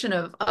resurrection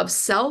of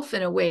self,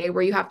 in a way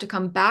where you have to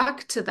come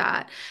back to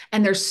that.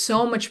 And there's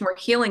so much more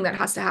healing that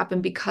has to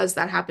happen because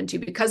that happened to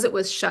you, because it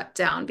was shut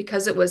down,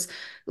 because it was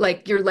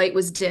like your light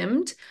was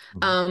dimmed.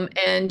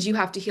 And you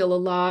have to heal a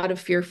lot of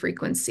fear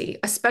frequency,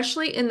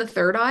 especially in the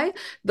third eye,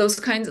 those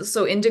kinds of,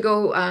 so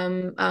indigo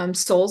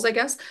souls, I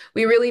guess,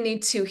 we really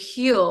need to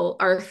heal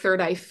our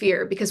third eye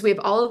fear, because we have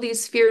all of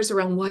these fears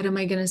around, what am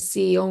I going to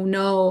see? Oh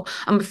no,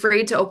 I'm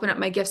afraid to open up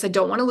my gifts. I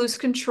don't want to lose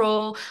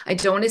control. I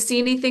don't want to see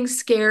anything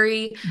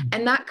scary.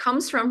 And that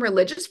comes from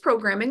religious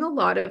programming, a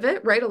lot of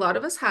it, right? A lot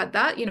of us had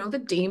that, you know, the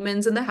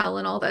demons and the hell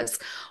and all this.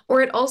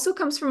 Or it also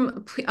comes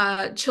from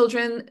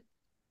children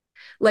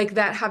like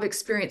that have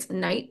experienced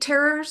night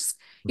terrors.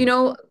 You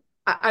know,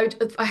 I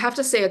have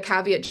to say a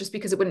caveat, just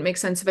because it wouldn't make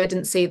sense if I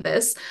didn't say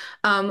this.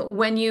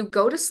 When you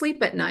go to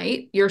sleep at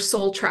night, your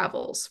soul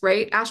travels,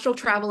 right? Astral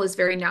travel is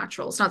very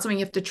natural. It's not something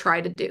you have to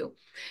try to do.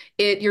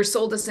 Your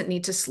soul doesn't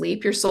need to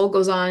sleep. Your soul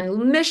goes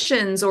on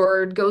missions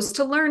or goes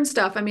to learn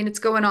stuff. I mean, it's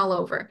going all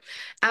over.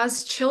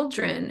 As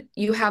children,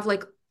 you have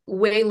like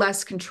way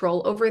less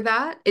control over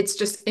that. It's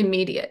just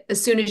immediate.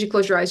 As soon as you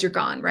close your eyes, you're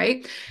gone,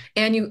 right?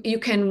 And you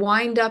can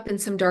wind up in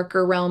some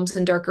darker realms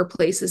and darker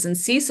places and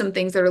see some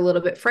things that are a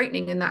little bit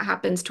frightening. And that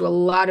happens to a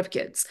lot of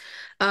kids.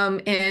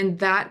 And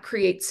that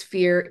creates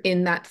fear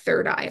in that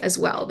third eye as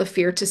well, the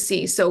fear to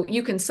see. So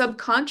you can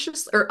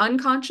subconsciously or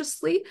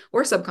unconsciously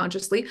or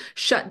subconsciously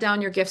shut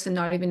down your gifts and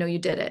not even know you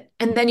did it.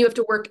 And then you have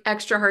to work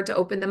extra hard to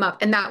open them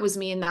up. And that was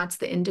me, and that's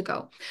the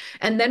indigo.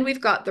 And then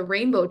we've got the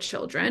rainbow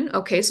children.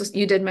 Okay, so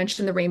you did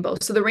mention the rainbow.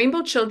 So the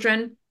rainbow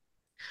children,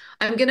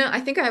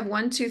 I think I have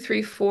 1, 2,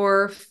 3,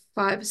 4,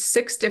 5,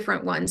 6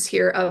 different ones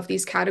here of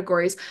these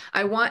categories.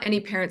 I want any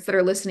parents that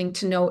are listening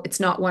to know it's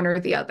not one or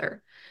the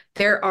other.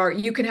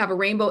 You can have a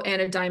rainbow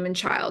and a diamond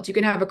child. You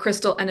can have a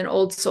crystal and an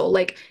old soul.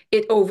 Like,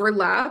 it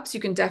overlaps.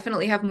 You can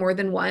definitely have more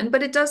than one,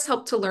 but it does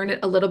help to learn it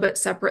a little bit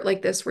separate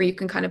like this, where you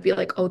can kind of be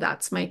like, oh,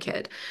 that's my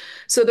kid.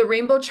 So the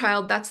rainbow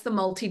child, that's the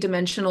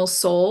multidimensional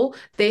soul.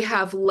 They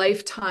have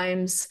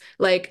lifetimes,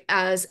 like,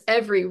 as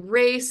every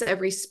race,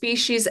 every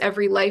species,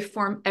 every life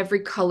form,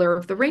 every color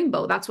of the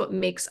rainbow. That's what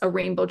makes a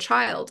rainbow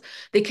child.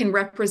 They can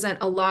represent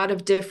a lot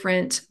of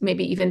different,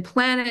 maybe even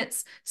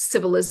planets,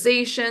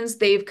 civilizations.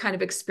 They've kind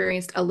of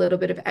experienced a little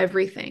bit of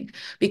everything.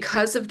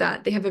 Because of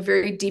that, they have a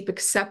very deep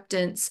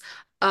acceptance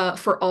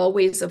for all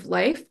ways of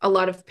life, a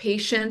lot of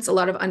patience, a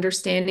lot of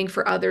understanding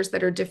for others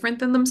that are different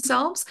than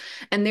themselves.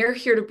 And they're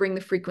here to bring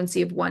the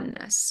frequency of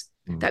oneness.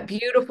 That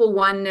beautiful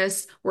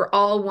oneness. We're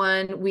all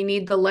one. We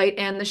need the light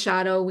and the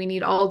shadow. We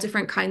need all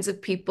different kinds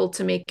of people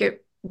to make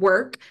it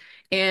work.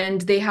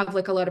 And they have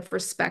like a lot of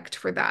respect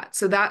for that.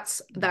 So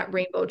that's that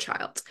rainbow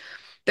child.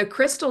 The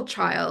crystal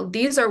child,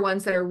 these are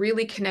ones that are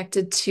really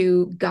connected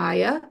to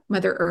Gaia,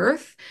 Mother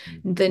Earth,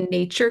 the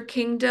nature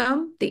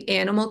kingdom, the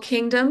animal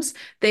kingdoms.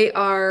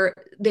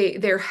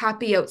 They're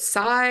happy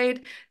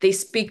outside. They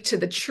speak to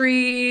the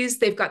trees.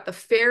 They've got the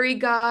fairy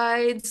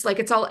guides. Like,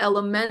 it's all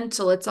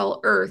elemental. It's all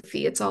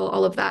earthy. It's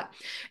all of that.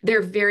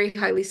 They're very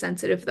highly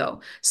sensitive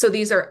though. So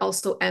these are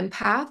also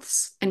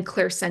empaths and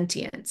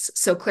clairsentients.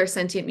 So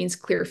clairsentient means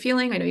clear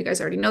feeling. I know you guys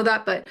already know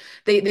that, but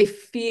they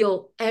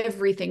feel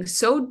everything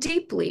so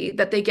deeply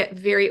that they get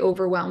very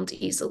overwhelmed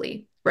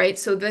easily, right?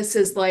 So this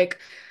is like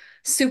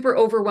super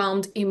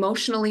overwhelmed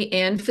emotionally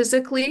and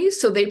physically.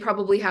 So they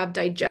probably have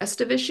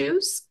digestive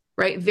issues,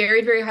 right?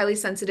 Very, very highly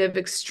sensitive,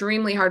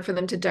 extremely hard for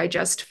them to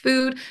digest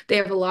food. They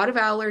have a lot of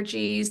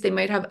allergies. They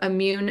might have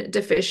immune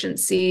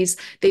deficiencies.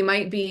 They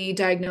might be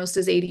diagnosed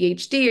as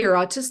ADHD or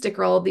autistic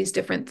or all of these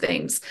different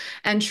things.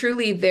 And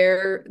truly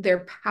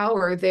their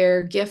power,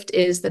 their gift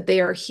is that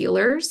they are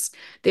healers,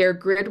 they are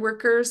grid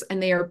workers,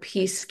 and they are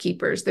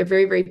peacekeepers. They're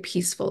very, very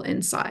peaceful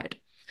inside.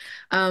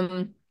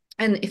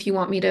 And if you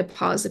want me to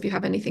pause, if you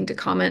have anything to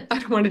comment, I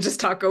don't want to just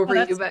talk over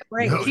you, but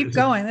great. No, Keep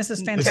going. This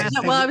is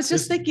fantastic. Well, I was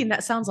just thinking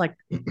that sounds like,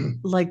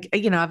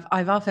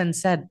 I've often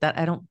said that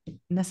I don't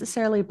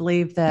necessarily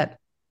believe that,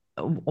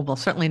 well,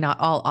 certainly not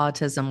all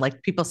autism.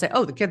 Like, people say,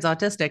 oh, the kid's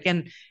autistic.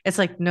 And it's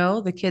like, no,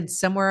 the kid's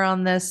somewhere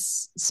on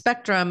this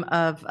spectrum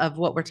of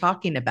what we're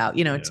talking about.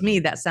 To me,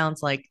 that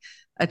sounds like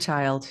a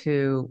child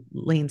who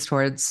leans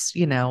towards,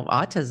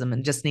 autism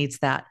and just needs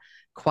that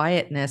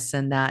quietness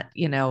and that,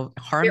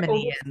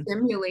 harmony. They're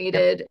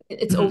overstimulated.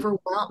 It's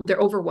overwhelmed. They're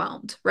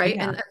overwhelmed, right?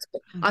 Yeah. And that's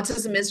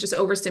autism is just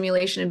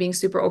overstimulation and being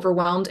super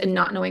overwhelmed and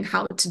not knowing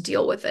how to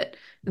deal with it.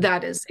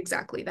 That is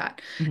exactly that.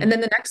 And then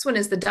the next one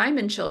is the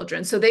diamond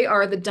children. So they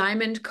are the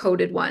diamond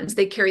coded ones.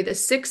 They carry the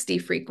 60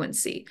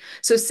 frequency.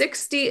 So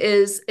 60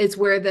 is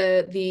where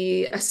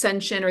the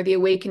ascension or the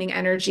awakening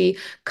energy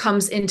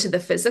comes into the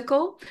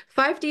physical.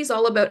 5D is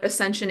all about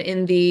ascension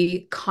in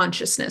the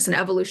consciousness and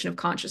evolution of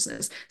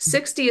consciousness.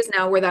 60 is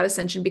now where that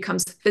ascension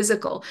becomes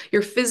physical.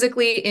 You're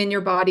physically in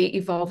your body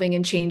evolving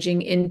and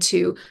changing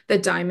into the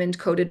diamond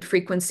coded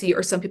frequency,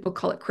 or some people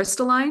call it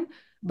crystalline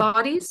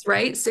bodies,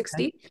 right?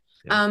 60.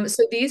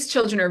 So these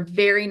children are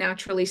very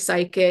naturally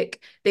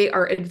psychic. They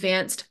are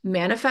advanced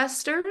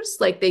manifestors.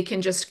 Like, they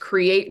can just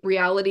create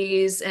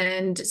realities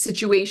and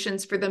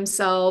situations for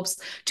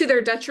themselves to their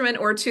detriment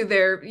or to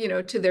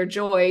their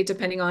joy,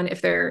 depending on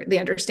if they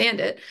understand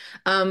it.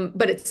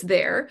 But it's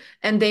there.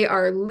 And they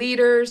are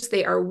leaders.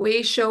 They are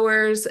way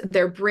showers.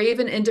 They're brave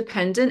and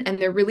independent, and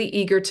they're really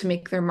eager to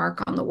make their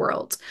mark on the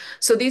world.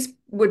 So these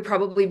would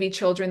probably be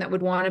children that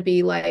would want to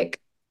be like,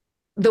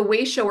 the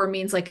way shower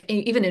means like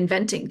even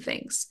inventing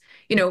things,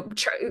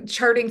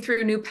 charting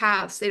through new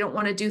paths. They don't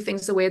want to do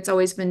things the way it's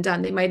always been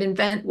done. They might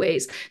invent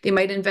ways. They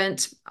might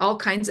invent all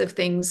kinds of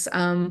things,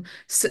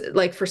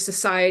 like for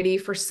society,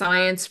 for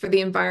science, for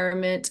the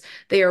environment.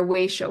 They are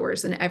way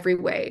showers in every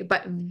way,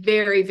 but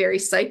very, very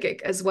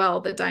psychic as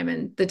well. The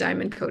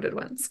diamond coded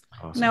ones.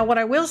 Awesome. Now, what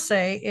I will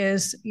say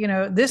is,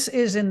 this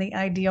is in the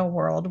ideal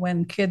world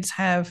when kids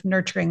have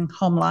nurturing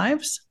home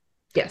lives.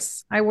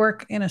 Yes. I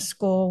work in a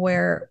school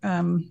where,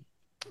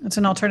 it's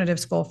an alternative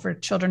school for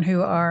children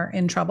who are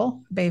in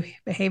trouble,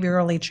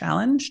 behaviorally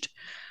challenged.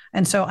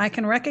 And so I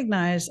can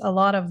recognize a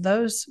lot of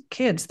those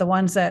kids, the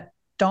ones that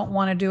don't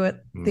want to do it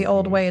the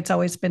old way it's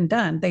always been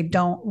done. They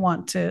don't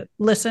want to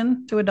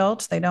listen to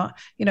adults. They don't,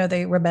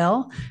 they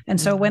rebel. And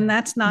so when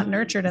that's not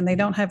nurtured and they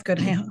don't have good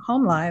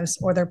home lives,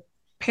 or their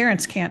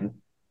parents can't,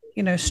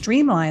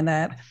 streamline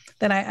that,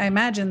 then I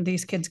imagine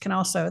these kids can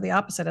also, the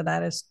opposite of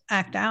that is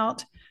act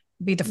out,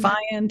 be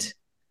defiant,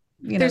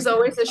 There's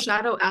always a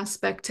shadow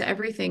aspect to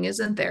everything,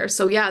 isn't there?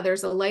 So yeah,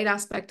 there's a light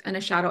aspect and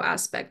a shadow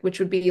aspect, which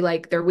would be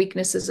like their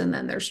weaknesses and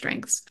then their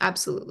strengths.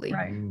 Absolutely.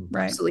 Right.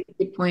 Absolutely.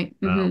 Good point.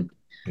 Wow.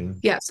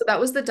 Yeah, so that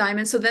was the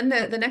diamond. So then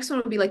the next one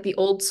would be like the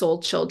old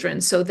soul children.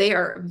 So they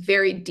are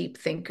very deep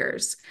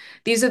thinkers.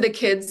 These are the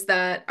kids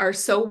that are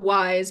so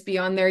wise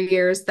beyond their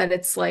years that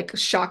it's like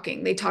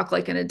shocking. They talk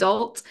like an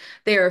adult.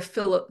 They are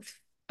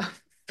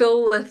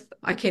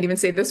I can't even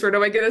say this word. Oh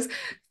my goodness.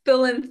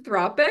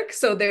 Philanthropic.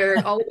 So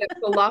they're all about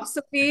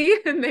philosophy,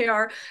 and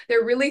they're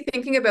really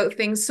thinking about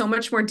things so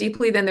much more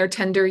deeply than their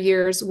tender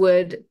years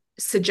would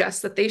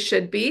suggest that they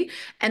should be.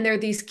 And they're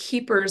these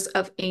keepers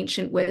of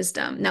ancient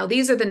wisdom. Now,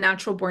 these are the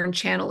natural born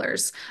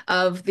channelers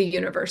of the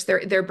universe.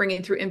 They're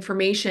bringing through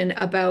information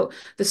about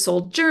the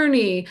soul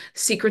journey,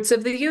 secrets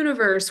of the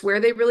universe, where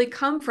they really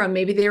come from.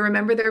 Maybe they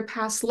remember their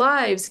past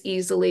lives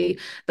easily.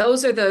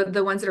 Those are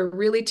the ones that are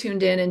really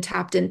tuned in and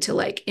tapped into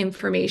like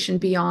information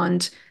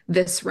beyond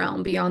this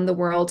realm, beyond the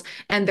world,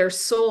 and their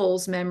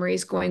soul's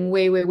memories going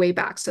way, way, way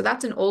back. So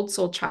that's an old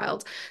soul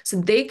child. So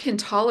they can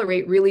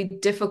tolerate really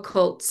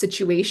difficult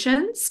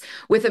situations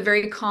with a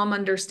very calm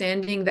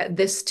understanding that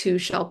this too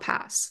shall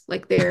pass.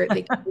 Like they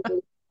can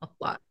do a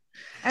lot.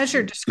 As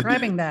you're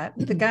describing that,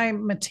 the guy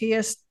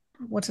Matthias,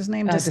 what's his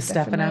name?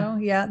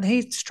 DeStefano. Yeah,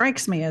 he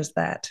strikes me as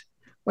that,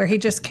 where he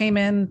just came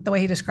in the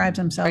way he describes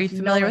himself. Are you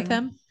familiar with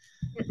him?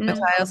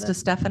 Matthias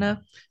DeStefano.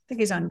 I think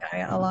he's on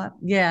Gaia a lot.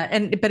 Yeah,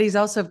 but he's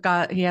also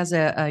he has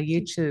a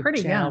YouTube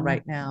channel young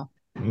right now.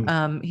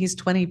 He's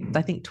 20,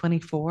 I think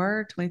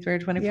 24, 23 or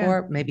 24.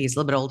 Yeah. Maybe he's a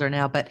little bit older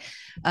now, but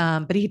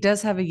he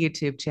does have a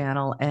YouTube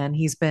channel, and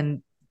he's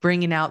been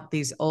bringing out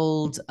these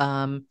old,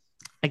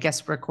 I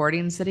guess,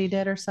 recordings that he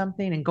did or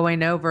something, and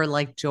going over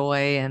like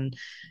joy and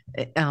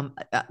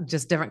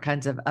just different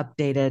kinds of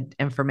updated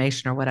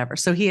information or whatever.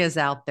 So he is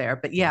out there,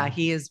 but yeah,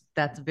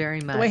 that's very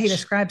much the way he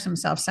describes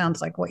himself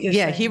sounds like what you're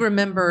saying. He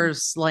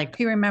remembers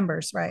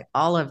right.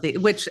 all of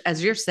which,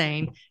 as you're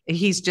saying,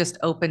 he's just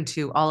open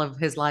to all of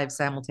his lives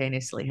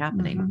simultaneously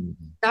happening.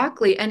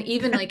 Exactly. And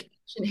even like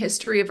ancient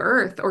history of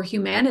Earth or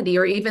humanity,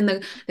 or even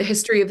the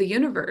history of the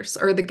universe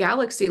or the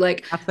galaxy.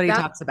 Like that's what he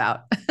talks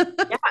about.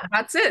 Yeah,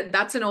 that's it.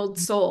 That's an old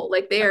soul.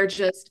 Like they are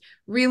just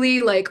really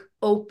like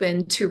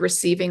open to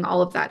receiving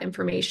all of that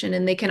information,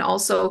 and they can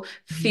also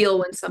feel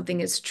when something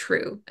is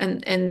true,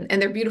 and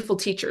they're beautiful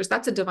teachers.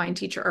 That's a divine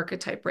teacher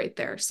archetype right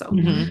there. So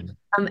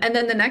and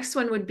then the next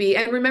one would be,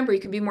 and remember,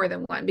 you can be more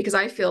than one, because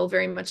I feel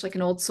very much like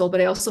an old soul,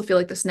 but I also feel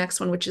like this next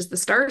one, which is the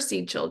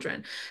starseed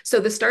children. So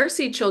the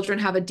starseed children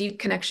have a deep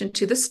connection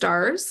to the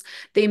stars.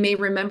 They may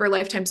remember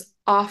lifetimes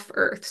off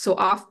Earth, so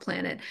off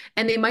planet,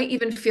 and they might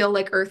even feel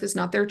like Earth is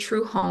not their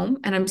true home.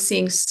 And I'm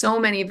seeing so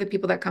many of the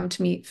people that come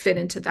to me fit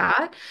into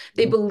that.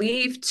 They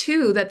believe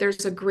too that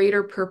there's a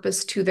greater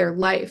purpose to their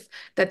life,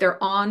 that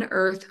they're on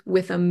Earth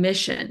with a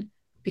mission,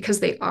 because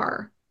they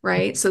are.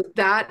 Right. So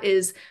that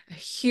is a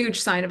huge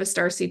sign of a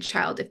starseed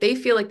child. If they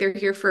feel like they're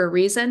here for a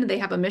reason, they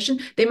have a mission,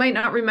 they might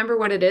not remember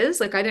what it is.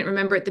 Like I didn't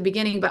remember at the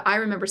beginning, but I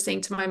remember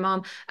saying to my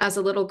mom as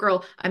a little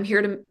girl, I'm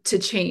here to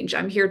change.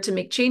 I'm here to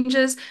make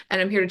changes, and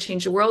I'm here to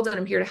change the world, and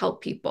I'm here to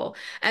help people.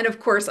 And of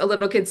course, a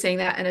little kid saying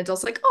that, and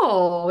adults like,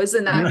 oh,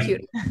 isn't that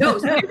cute? No,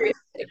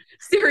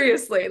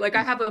 seriously, like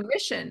I have a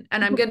mission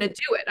and I'm going to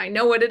do it. I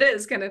know what it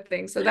is, kind of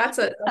thing. So that's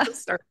a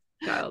start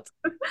child.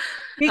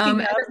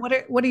 Speaking of,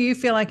 what do you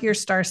feel like your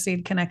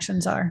starseed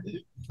connections are?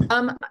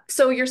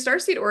 So your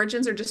starseed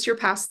origins are just your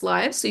past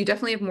lives. So you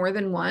definitely have more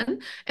than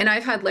one. And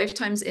I've had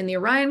lifetimes in the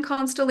Orion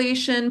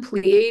constellation,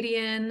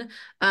 Pleiadian,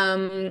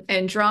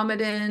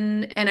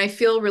 Andromedan, and I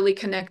feel really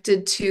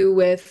connected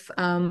with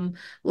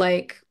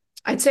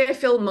I'd say I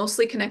feel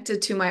mostly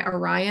connected to my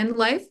Orion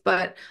life,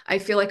 but I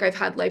feel like I've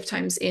had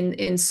lifetimes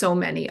in so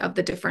many of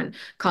the different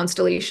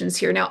constellations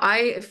here. Now,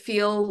 I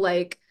feel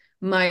like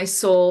my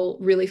soul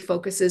really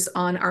focuses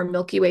on our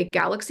Milky Way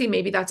galaxy.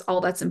 Maybe that's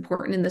all that's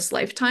important in this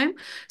lifetime.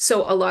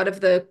 So a lot of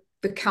the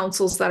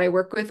councils that I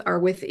work with are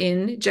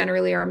within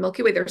generally our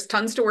Milky Way. There's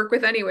tons to work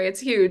with anyway. It's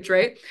huge,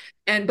 right?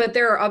 But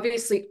there are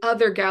obviously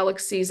other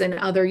galaxies and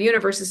other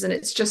universes, and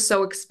it's just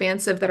so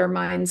expansive that our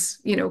minds,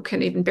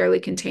 can even barely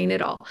contain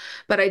it all.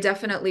 But I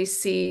definitely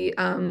see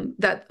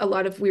that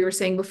we were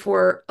saying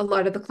before, a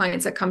lot of the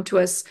clients that come to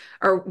us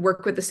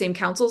work with the same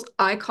councils.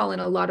 I call in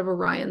a lot of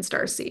Orion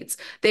starseeds.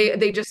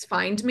 They just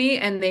find me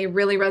and they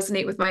really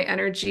resonate with my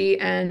energy.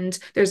 And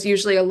there's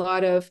usually a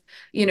lot of,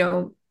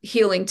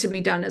 healing to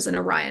be done as an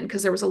Orion,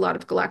 because there was a lot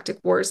of galactic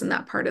wars in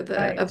that part of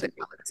the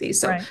galaxy.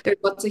 So there's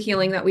lots of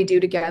healing that we do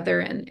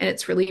together, and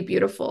it's really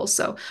beautiful.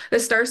 So the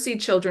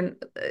starseed children,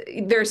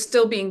 they're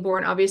still being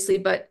born, obviously,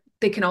 but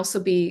they can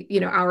also be,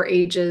 our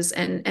ages,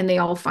 and they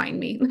all find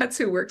me. That's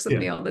who works with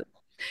me all the time.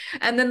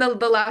 And then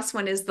the last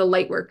one is the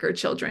light worker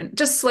children,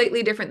 just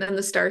slightly different than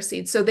the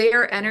starseed. So they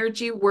are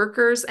energy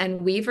workers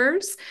and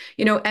weavers.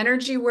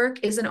 Energy work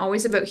isn't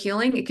always about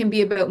healing. It can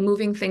be about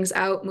moving things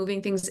out,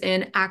 moving things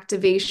in,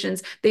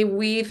 activations. They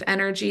weave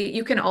energy.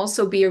 You can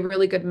also be a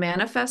really good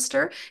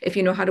manifester if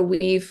you know how to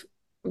weave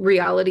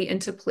reality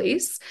into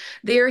place.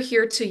 They are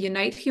here to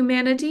unite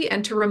humanity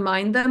and to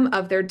remind them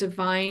of their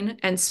divine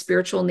and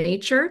spiritual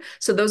nature.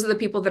 So those are the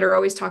people that are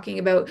always talking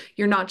about,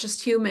 you're not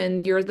just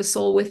human, you're the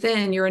soul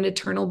within, you're an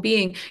eternal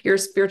being, you're a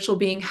spiritual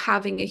being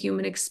having a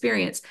human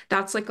experience.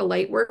 That's like a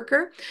light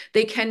worker.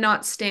 They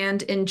cannot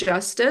stand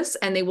injustice,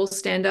 and they will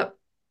stand up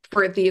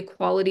for the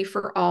equality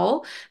for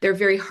all. They're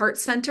very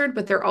heart-centered,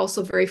 but they're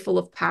also very full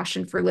of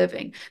passion for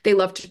living. They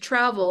love to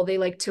travel. They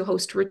like to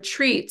host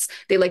retreats.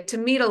 They like to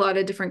meet a lot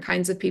of different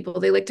kinds of people.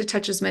 They like to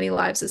touch as many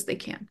lives as they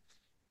can.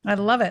 I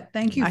love it.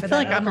 Thank you for that.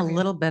 I feel like I'm a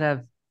little bit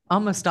of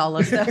almost all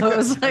of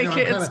those. Like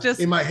it's just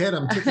in my head,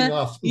 I'm ticking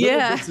off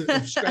yeah,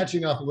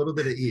 scratching off a little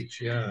bit of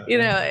each. Yeah.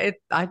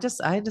 I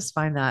just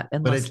find that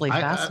endlessly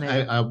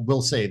fascinating. I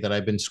will say that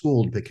I've been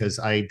schooled because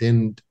I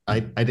didn't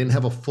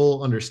have a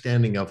full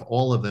understanding of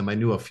all of them. I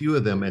knew a few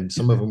of them, and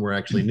some of them were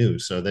actually new.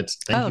 So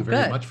thank you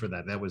very much for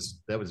that. That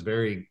was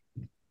very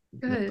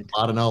good. A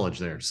lot of knowledge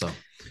there. So,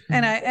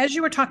 and as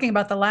you were talking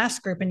about the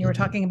last group, and you were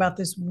talking about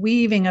this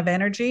weaving of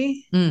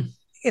energy,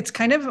 it's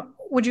kind of,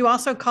 would you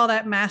also call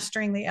that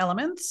mastering the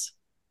elements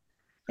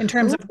in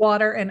terms of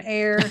water and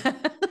air?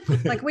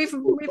 Like we've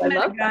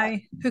met a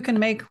guy who can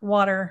make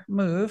water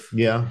move.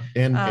 Yeah.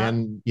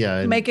 And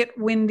make it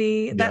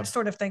windy, that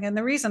sort of thing. And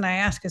the reason I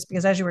ask is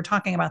because as you were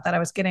talking about that, I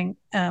was getting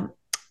a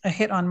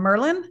hit on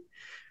Merlin,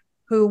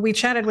 who we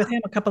chatted with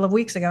him a couple of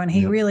weeks ago, and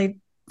he really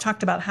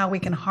talked about how we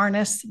can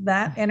harness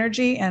that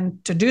energy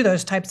and to do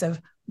those types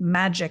of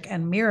magic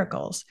and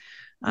miracles.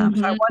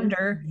 So I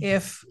wonder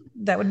if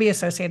that would be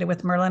associated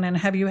with Merlin. And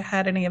have you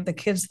had any of the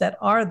kids that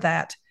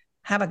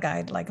have a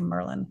guide like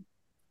Merlin?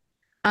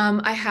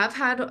 I have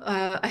had,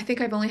 I think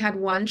I've only had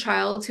one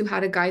child who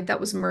had a guide that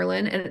was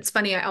Merlin. And it's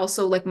funny, I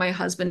also, like, my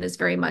husband is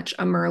very much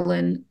a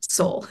Merlin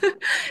soul.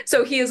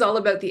 So he is all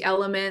about the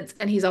elements,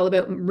 and he's all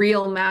about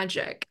real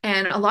magic.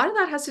 And a lot of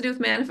that has to do with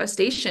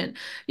manifestation.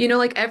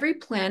 Like every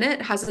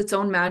planet has its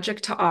own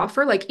magic to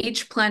offer. Like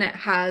each planet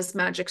has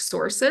magic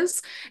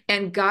sources,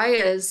 and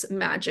Gaia's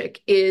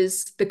magic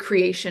is the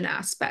creation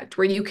aspect,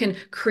 where you can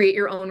create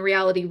your own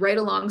reality right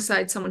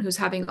alongside someone who's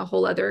having a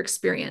whole other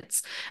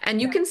experience.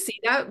 And you can see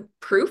that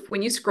proof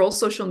when you scroll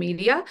social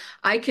media.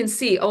 I can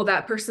see,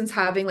 that person's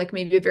having like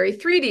maybe a very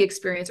 3D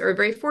experience, or a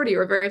very 4D,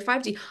 or a very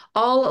 5D,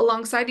 all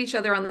alongside each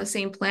other on the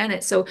same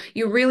planet. So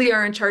you really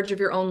are in charge of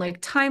your own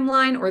like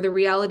timeline, or the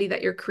reality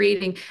that you're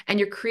creating, and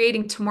you're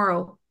creating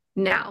tomorrow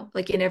now,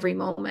 like in every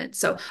moment.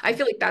 So I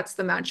feel like that's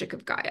the magic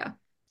of Gaia.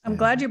 I'm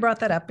glad you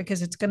brought that up,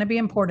 because it's going to be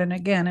important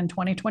again in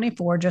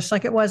 2024, just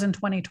like it was in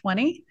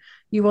 2020.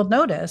 You will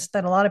notice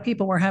that a lot of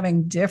people were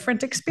having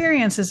different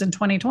experiences in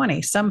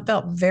 2020. Some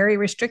felt very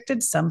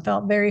restricted. Some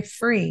felt very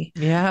free.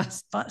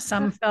 Yes.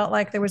 Some felt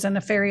like there was a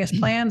nefarious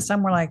plan.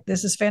 Some were like,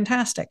 this is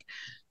fantastic.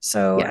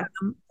 So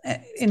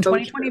in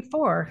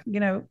 2024,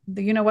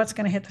 what's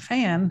going to hit the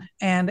fan,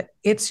 and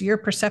it's your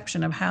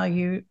perception of how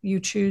you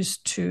choose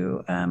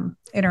to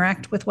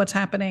interact with what's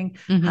happening,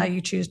 how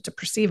you choose to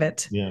perceive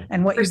it,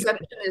 and what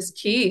perception is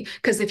key.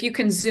 Because if you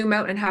can zoom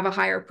out and have a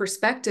higher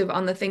perspective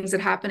on the things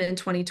that happened in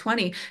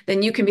 2020,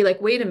 then you can be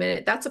like, wait a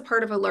minute, that's a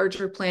part of a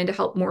larger plan to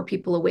help more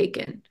people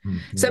awaken.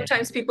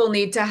 Sometimes people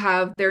need to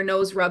have their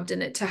nose rubbed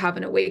in it to have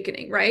an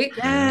awakening, right?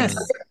 Yes.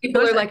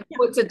 People are like,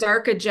 it's a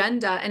dark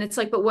agenda. And it's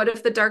like, but what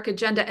if the dark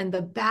agenda and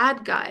the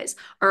bad guys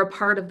are a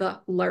part of the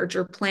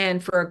larger plan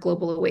for a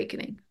global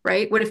awakening,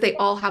 right? What if they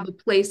all have a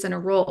place and a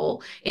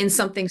role in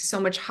something so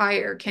much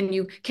higher? Can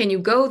you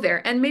go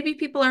there? And maybe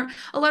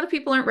a lot of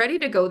people aren't ready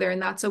to go there,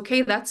 and that's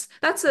okay. That's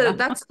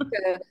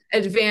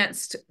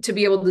advanced to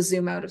be able to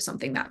zoom out of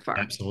something that far.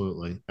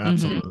 Absolutely.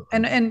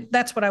 And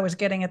that's what I was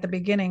getting at the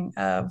beginning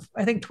of,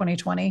 I think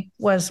 2020,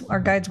 was our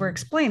guides were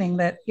explaining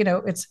that,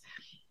 it's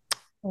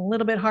a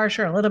little bit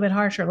harsher, a little bit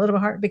harsher, a little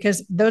bit hard,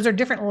 because those are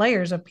different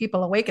layers of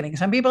people awakening.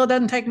 Some people, it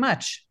doesn't take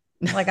much.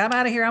 Like, I'm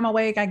out of here, I'm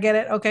awake, I get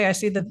it. Okay, I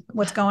see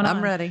what's going on.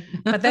 I'm ready.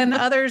 But then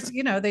others,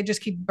 they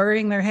just keep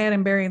burying their head.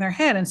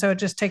 And so it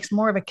just takes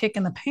more of a kick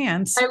in the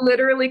pants. I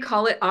literally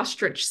call it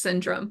ostrich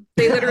syndrome.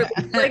 They literally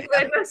like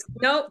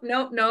nope,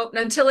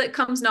 until it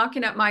comes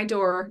knocking at my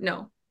door.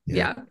 No.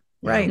 Yeah.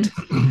 Right.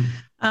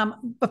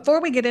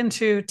 Before we get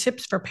into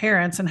tips for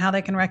parents and how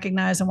they can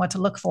recognize and what to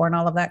look for and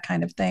all of that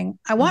kind of thing,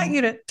 I want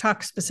you to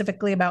talk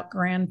specifically about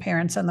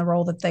grandparents and the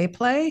role that they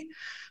play,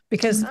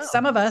 because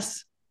some of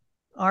us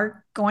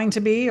are going to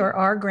be or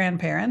are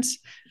grandparents.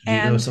 You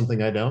know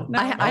something I don't? No,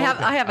 I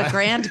have a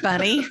grand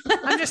bunny.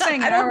 I'm just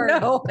saying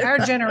our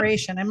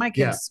generation, and my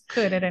kids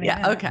could at any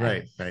time.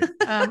 Okay. Right.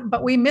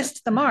 But we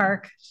missed the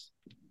mark.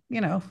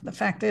 The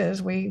fact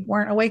is we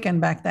weren't awakened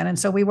back then. And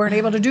so we weren't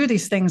able to do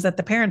these things that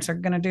the parents are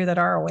going to do that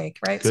are awake.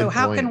 Right. Good so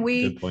how point. can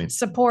we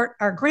support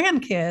our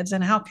grandkids,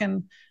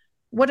 and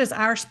what is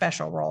our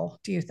special role,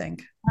 do you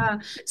think?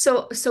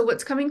 So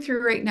what's coming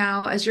through right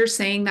now, as you're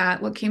saying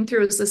that, what came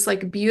through is this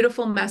like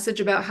beautiful message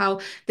about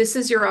how this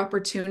is your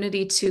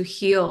opportunity to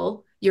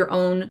heal your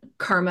own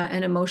karma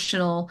and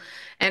emotional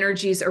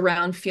energies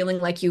around feeling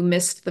like you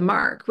missed the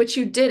mark, which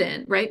you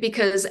didn't, right?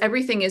 Because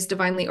everything is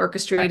divinely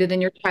orchestrated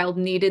and your child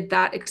needed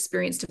that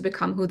experience to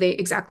become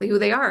exactly who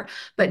they are.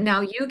 But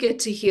now you get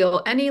to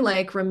heal any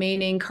like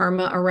remaining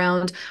karma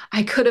around,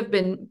 I could have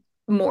been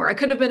more. I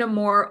could have been a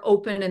more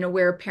open and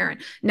aware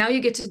parent. Now you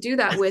get to do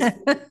that with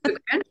the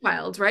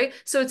grandchild, right?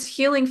 So it's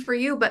healing for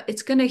you, but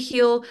it's going to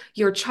heal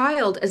your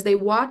child as they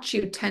watch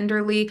you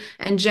tenderly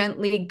and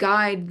gently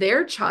guide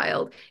their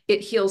child. It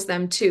heals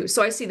them too.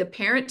 So I see the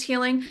parent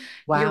healing,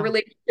 your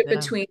relationship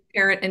between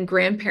parent and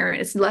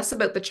grandparent. It's less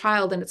about the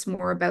child and it's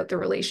more about the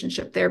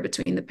relationship there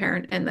between the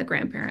parent and the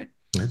grandparent.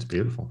 That's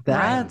beautiful.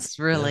 That's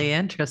really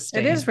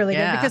interesting. It is really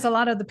good because a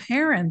lot of the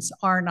parents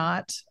are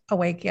not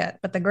awake yet,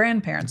 but the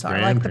grandparents are.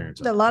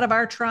 A lot of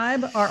our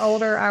tribe are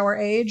older, our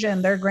age,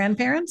 and their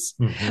grandparents.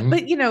 Mm-hmm.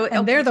 But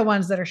and they're the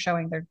ones that are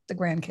showing the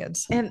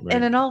grandkids. And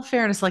in all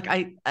fairness, like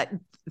I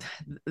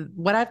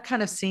what I've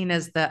kind of seen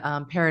as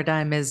the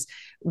paradigm is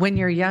when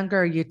you're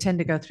younger, you tend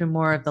to go through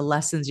more of the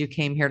lessons you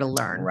came here to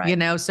learn,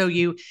 right. So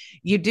you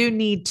do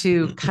need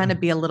to kind of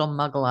be a little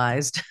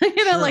mugglized,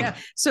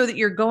 so that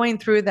you're going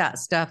through that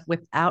stuff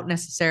without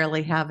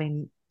necessarily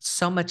having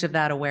so much of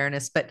that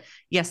awareness. But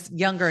yes,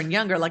 younger and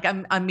younger, like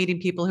I'm meeting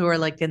people who are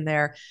like in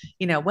their,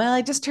 well,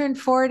 I just turned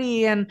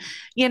 40 and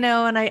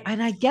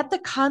I get the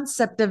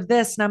concept of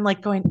this. And I'm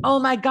like going, oh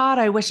my God,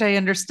 I wish I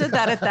understood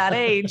that at that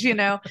age,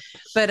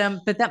 but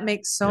that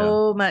makes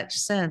so much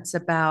sense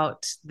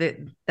about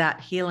that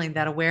healing,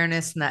 that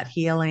awareness and that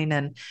healing.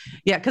 And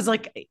cause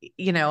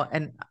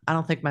and I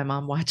don't think my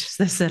mom watches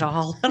this at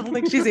all. I don't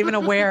think she's even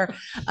aware.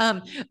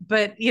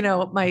 But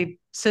my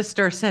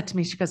sister said to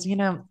me, she goes,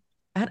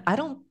 I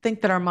don't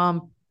think that our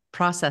mom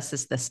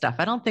processes this stuff.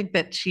 I don't think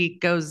that she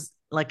goes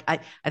like, I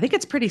think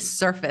it's pretty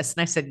surface.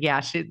 And I said,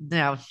 yeah,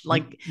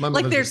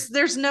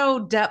 there's no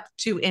depth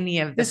to any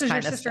of this. This is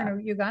your sister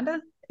in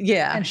Uganda?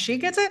 Yeah. And she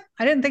gets it?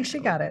 I didn't think she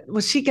got it.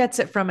 Well, she gets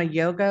it from a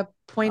yoga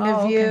point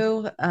of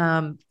view.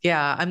 Okay.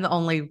 I'm the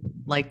only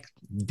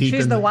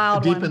she's the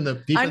wild one. I'm the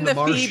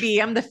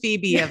Phoebe. I'm the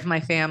Phoebe of my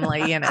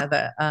family,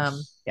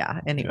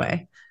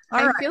 anyway.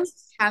 I feel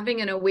having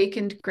an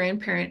awakened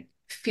grandparent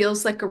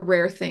feels like a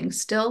rare thing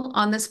still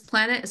on this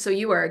planet. So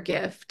you are a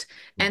gift,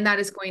 and that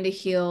is going to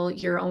heal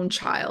your own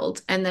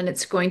child. And then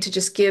it's going to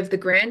just give the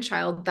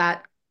grandchild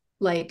that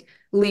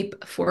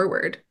leap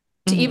forward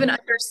to even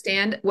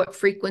understand what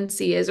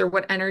frequency is or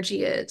what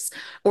energy is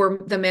or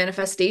the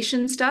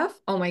manifestation stuff.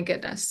 Oh my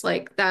goodness.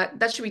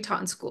 That should be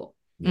taught in school.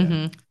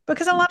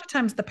 Because a lot of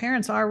times the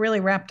parents are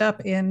really wrapped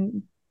up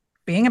in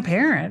being a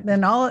parent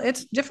and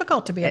it's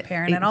difficult to be a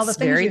parent and all the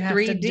things you have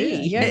 3D.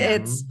 To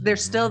do.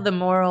 There's still the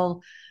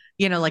moral,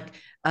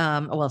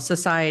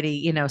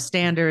 society,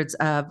 standards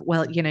of,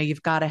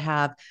 you've got to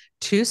have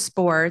 2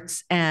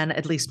 sports and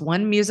at least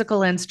 1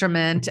 musical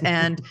instrument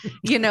and,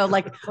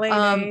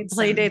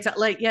 play dates.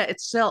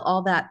 It's still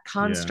all that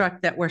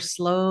construct that we're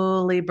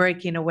slowly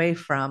breaking away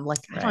from.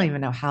 I don't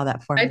even know how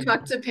that forms. I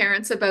talk to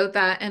parents about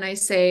that and I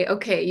say,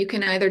 okay, you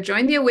can either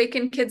join the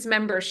Awakened Kids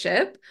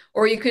membership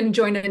or you can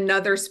join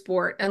another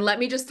sport. And let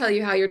me just tell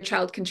you how your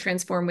child can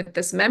transform with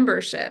this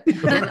membership.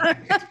 And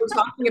we're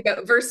talking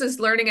about versus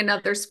learning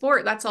another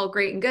sport. That's all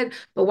great and good.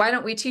 But why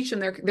don't we teach them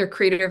they're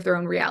creator of their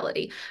own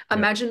reality?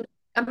 Imagine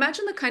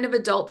the kind of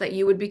adult that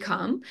you would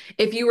become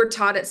if you were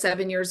taught at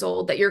 7 years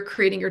old that you're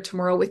creating your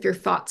tomorrow with your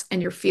thoughts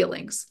and your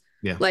feelings.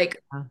 Yeah.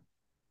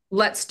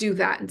 Let's do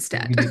that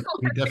instead.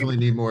 We definitely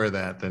need more of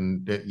that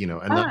than,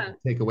 and not to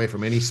take away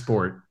from any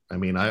sport. I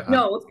mean,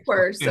 of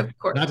course.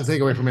 Not to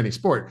take away from any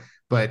sport,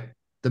 but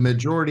the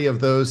majority of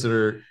those that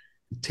are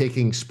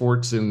taking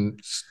sports in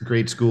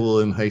grade school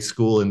and high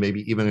school and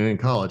maybe even in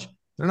college,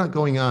 they're not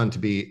going on to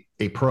be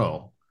a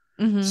pro.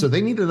 Mm-hmm. So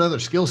they need another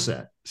skill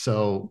set.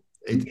 So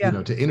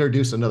to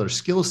introduce another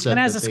skill set. And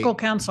as a school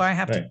counselor, I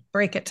have to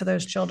break it to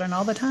those children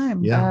all the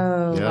time. Yeah.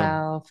 Oh,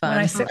 wow.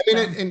 Fun.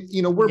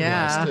 We're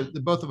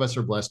blessed. Both of us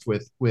are blessed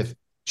with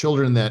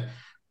children that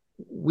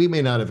we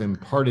may not have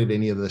imparted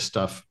any of this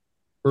stuff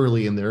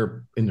early in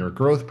their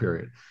growth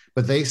period,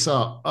 but they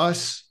saw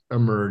us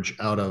emerge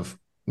out of,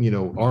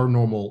 our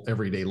normal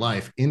everyday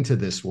life into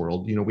this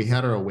world. We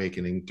had our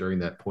awakening during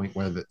that point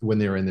when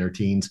they were in their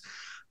teens.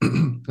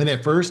 And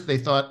at first they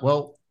thought,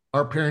 well,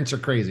 our parents are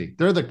crazy.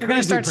 They're going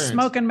to start parents.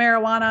 Smoking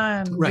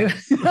marijuana and right.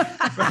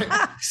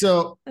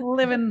 So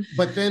living.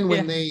 But then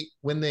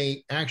when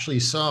they actually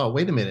saw,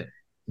 wait a minute,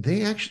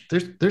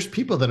 there's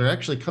people that are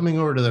actually coming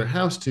over to their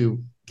house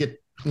to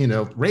get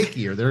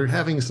Reiki, or they're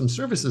having some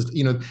services.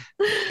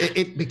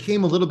 It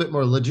became a little bit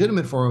more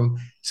legitimate for them.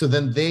 So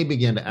then they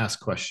began to ask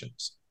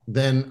questions.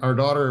 Then our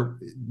daughter,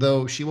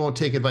 though she won't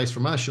take advice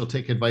from us, she'll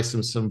take advice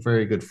from some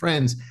very good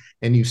friends.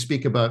 And you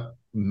speak about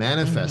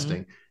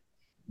manifesting.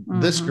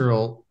 Mm-hmm. This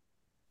girl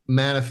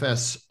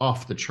manifests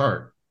off the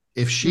chart.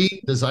 If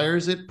she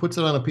desires it, puts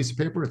it on a piece of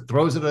paper,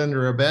 throws it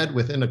under her bed,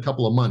 within a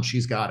couple of months,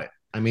 she's got it.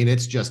 I mean,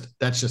 that's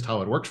just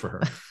how it works for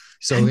her.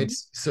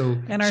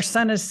 And our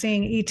son is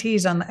seeing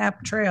ETs on the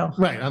App Trail.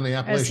 Right, on the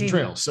Appalachian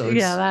Trail. So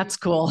that's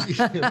cool.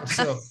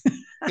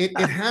 it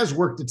has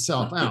worked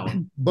itself out,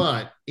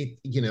 but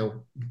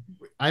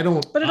I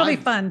don't. But it'll be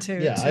fun too.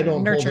 Yeah, to I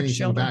don't hold anything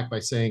children. back by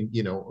saying,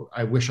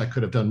 I wish I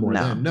could have done more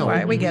then. No,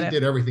 right, we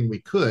did everything we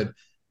could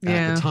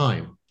at the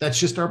time. That's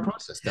just our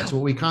process. That's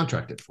what we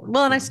contracted for.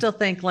 Well, and I still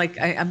think, like,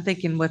 I'm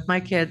thinking with my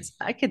kids,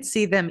 I could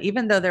see them,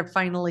 even though they're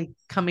finally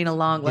coming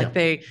along, like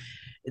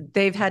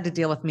they've had to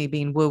deal with me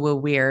being woo-woo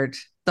weird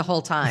the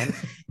whole time.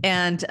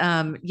 And,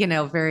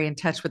 very in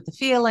touch with the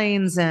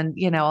feelings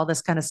and, all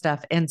this kind of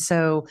stuff. And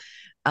so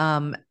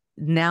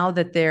now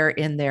that they're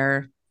in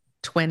their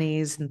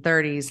 20s and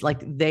 30s,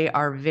 like they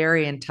are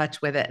very in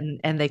touch with it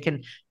and they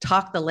can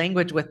talk the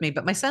language with me.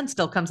 But my son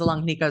still comes along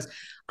and he goes,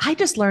 I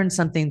just learned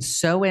something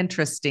so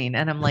interesting.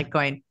 And I'm like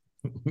going,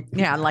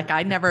 yeah, like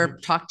I never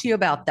talked to you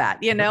about that,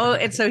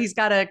 And so he's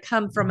got to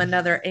come from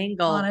another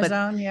angle on his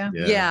own.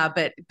 Yeah.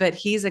 But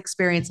he's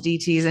experienced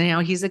DTs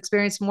and, he's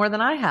experienced more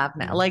than I have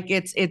now. Like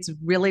it's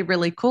really,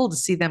 really cool to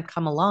see them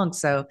come along.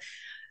 So,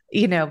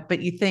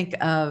 but you think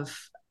of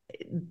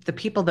the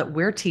people that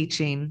we're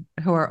teaching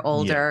who are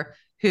older,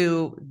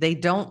 who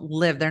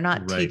they're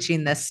not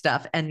teaching this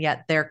stuff. And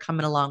yet they're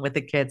coming along with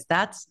the kids.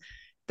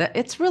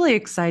 It's really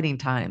exciting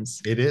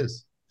times. It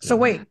is. So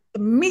wait, the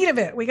meat of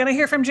it, we got to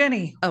hear from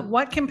Jenny.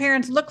 What can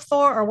parents look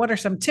for, or what are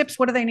some tips?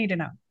 What do they need to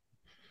know?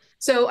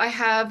 So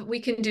we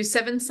can do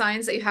 7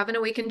 signs that you have an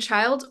awakened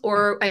child,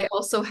 or I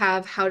also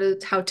have how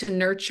to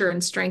nurture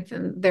and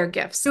strengthen their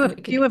gifts. Do a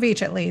few of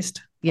each at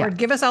least. Yeah. Or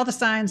give us all the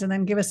signs and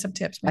then give us some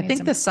tips. I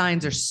think the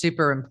signs are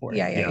super important.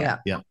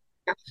 Yeah.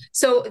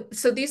 So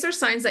these are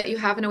signs that you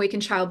have an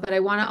awakened child, but I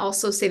want to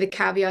also say the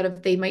caveat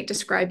of they might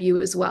describe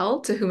you as well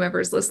to whomever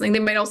is listening. They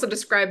might also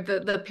describe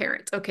the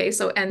parent. Okay.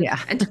 So, and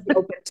to be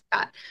open to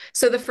that.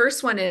 So the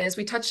first one is,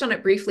 we touched on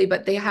it briefly,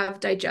 but they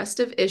have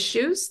digestive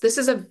issues. This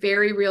is a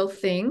very real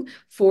thing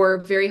for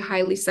very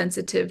highly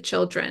sensitive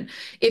children.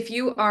 If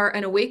you are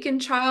an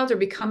awakened child or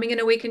becoming an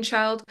awakened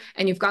child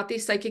and you've got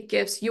these psychic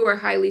gifts, you are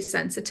highly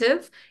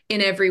sensitive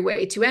in every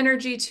way, to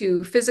energy,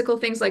 to physical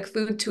things like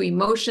food, to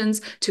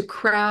emotions, to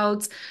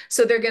crowds.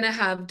 So they're going to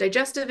have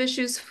digestive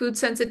issues, food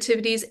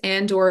sensitivities,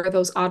 and or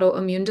those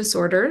autoimmune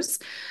disorders.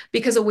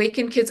 Because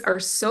awakened kids are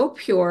so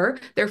pure,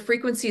 their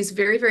frequency is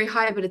very, very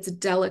high, but it's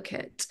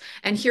delicate.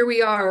 And here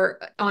we are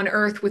on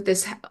Earth with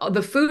this,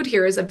 the food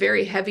here is a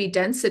very heavy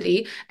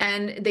density,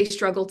 and they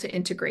struggle to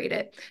integrate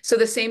it. So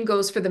the same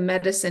goes for the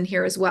medicine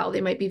here as well.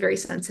 They might be very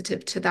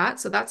sensitive to that.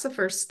 So that's the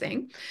first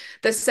thing.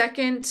 The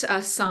second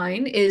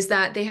sign is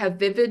that they have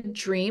vivid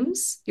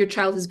dreams. Your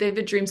child has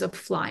vivid dreams of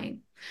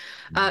flying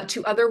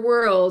to other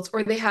worlds,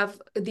 or they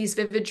have these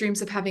vivid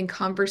dreams of having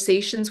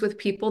conversations with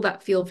people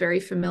that feel very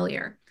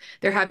familiar.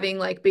 They're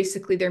having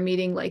basically they're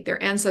meeting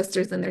their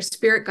ancestors and their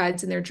spirit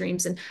guides in their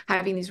dreams and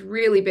having these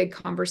really big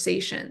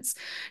conversations.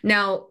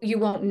 Now, you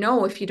won't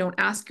know if you don't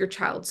ask your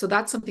child. So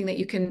that's something that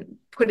you can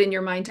put in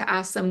your mind to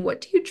ask them,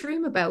 what do you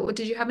dream about? What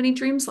did you have any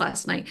dreams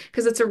last night?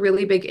 Because it's a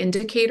really big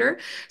indicator.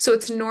 So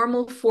it's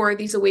normal for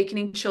these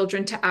awakening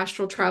children to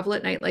astral travel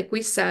at night. Like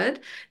we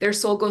said, their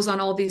soul goes on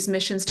all these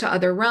missions to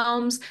other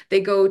realms. They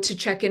go to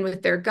check in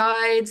with their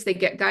guides. They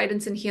get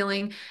guidance and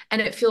healing.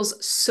 And it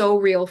feels so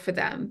real for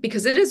them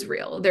because it is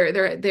real.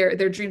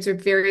 Their dreams are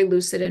very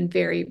lucid and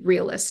very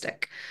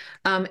realistic.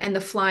 And the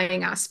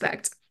flying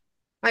aspect.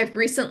 I've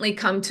recently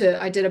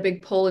I did a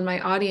big poll in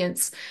my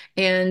audience,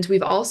 and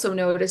we've also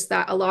noticed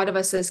that a lot of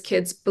us as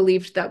kids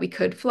believed that we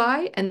could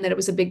fly and that it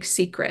was a big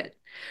secret,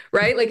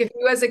 right? Like if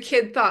you as a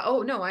kid thought,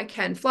 oh no, I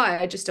can fly,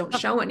 I just don't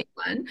show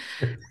anyone.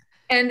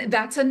 And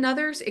that's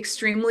another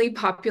extremely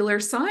popular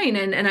sign.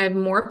 And I have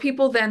more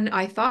people than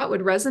I thought would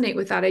resonate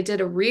with that. I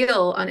did a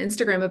reel on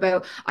Instagram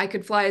about I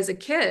could fly as a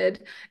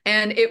kid,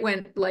 and it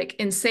went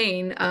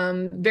insane,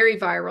 very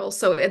viral.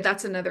 So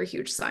that's another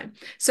huge sign.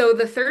 So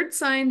the third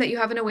sign that you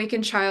have an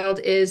awakened child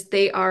is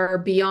they are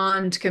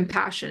beyond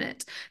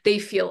compassionate. They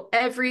feel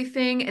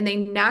everything and they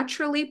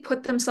naturally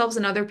put themselves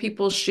in other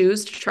people's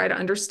shoes to try to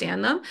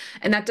understand them.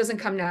 And that doesn't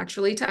come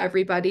naturally to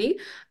everybody.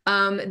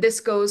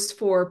 This goes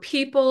for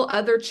people,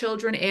 other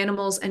children,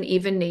 animals, and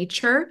even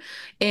nature.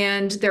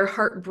 And their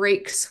heart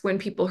breaks when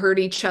people hurt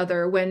each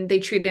other, when they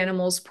treat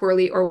animals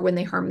poorly, or when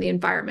they harm the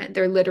environment.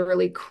 They're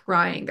literally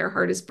crying. Their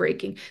heart is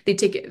breaking. They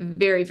take it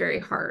very, very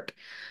hard.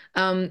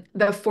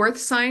 The fourth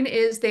sign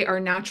is they are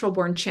natural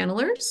born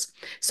channelers.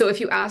 So if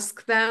you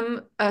ask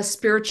them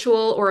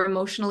spiritual or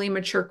emotionally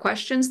mature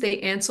questions, they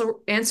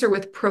answer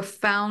with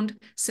profound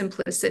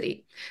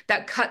simplicity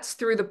that cuts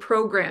through the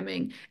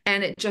programming,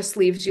 and it just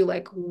leaves you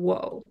like,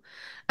 whoa.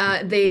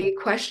 They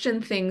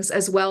question things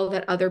as well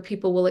that other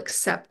people will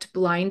accept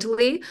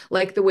blindly,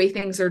 like the way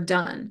things are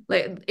done,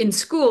 like in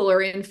school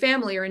or in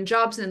family or in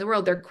jobs and in the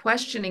world. They're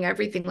questioning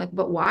everything, like,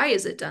 but why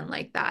is it done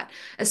like that?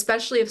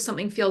 Especially if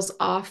something feels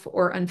off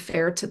or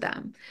unfair to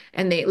them.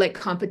 And they like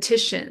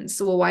competitions.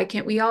 So, well, why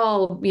can't we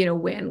all,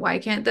 win? Why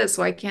can't this?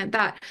 Why can't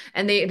that?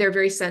 And they're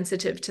very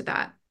sensitive to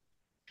that.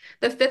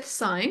 The fifth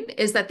sign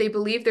is that they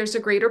believe there's a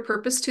greater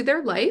purpose to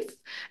their life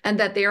and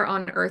that they are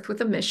on earth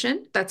with a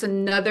mission. That's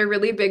another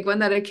really big one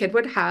that a kid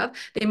would have.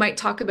 They might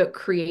talk about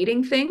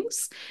creating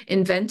things,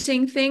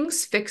 inventing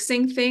things,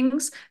 fixing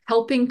things,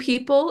 helping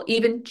people,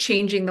 even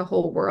changing the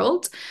whole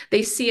world.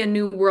 They see a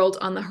new world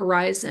on the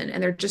horizon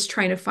and they're just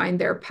trying to find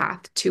their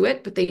path to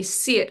it, but they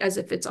see it as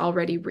if it's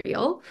already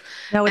real.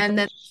 Now, would And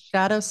the then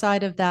shadow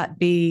side of that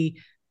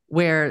be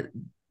where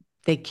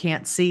they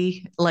can't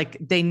see, like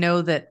they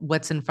know that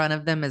what's in front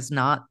of them is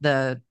not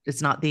the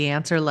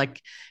answer?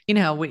 Like, you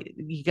know,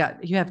 you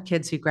have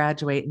kids who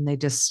graduate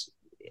and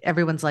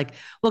everyone's like,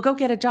 well, go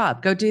get a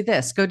job, go do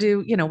this, go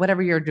do, you know,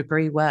 whatever your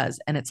degree was.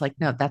 And it's like,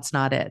 no, that's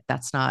not it.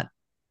 That's not.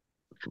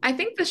 I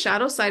think the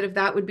shadow side of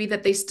that would be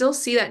that they still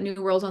see that new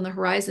world on the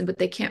horizon, but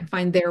they can't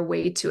find their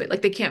way to it.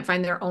 Like they can't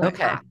find their own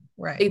path.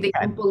 Right. They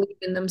don't believe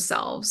in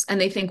themselves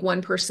and they think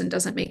one person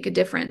doesn't make a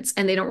difference.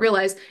 And they don't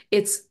realize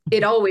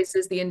it always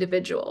is the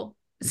individual.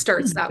 It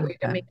starts that way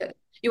to make it.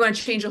 You want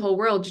to change the whole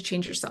world, you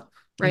change yourself.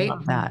 Right.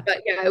 That.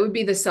 But yeah, it would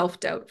be the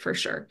self-doubt for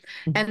sure.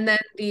 And then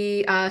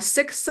the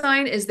sixth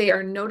sign is they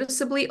are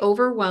noticeably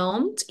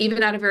overwhelmed,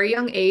 even at a very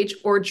young age,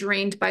 or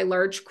drained by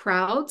large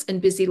crowds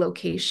and busy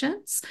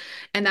locations.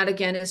 And that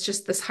again is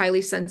just this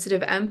highly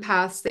sensitive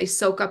empaths. They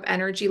soak up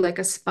energy like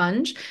a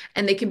sponge,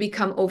 and they can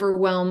become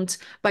overwhelmed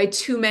by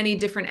too many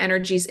different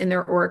energies in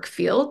their auric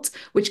field,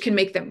 which can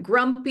make them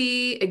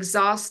grumpy,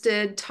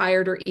 exhausted,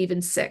 tired, or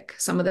even sick.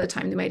 Some of the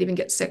time they might even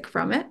get sick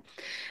from it.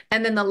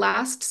 And then the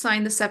last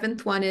sign, the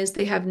seventh one, is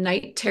they have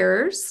night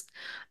terrors,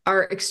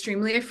 are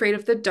extremely afraid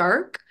of the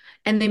dark,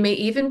 and they may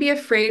even be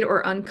afraid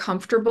or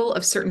uncomfortable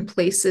of certain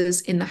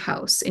places in the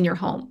house, in your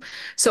home.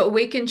 So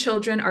awakened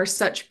children are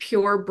such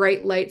pure,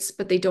 bright lights,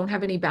 but they don't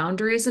have any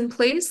boundaries in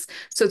place.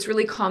 So it's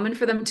really common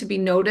for them to be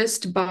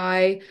noticed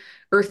by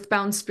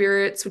earthbound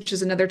spirits, which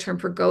is another term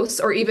for ghosts,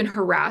 or even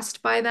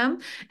harassed by them.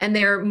 And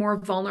they're more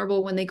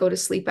vulnerable when they go to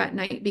sleep at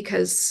night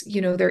because, you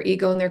know, their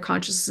ego and their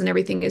consciousness and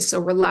everything is so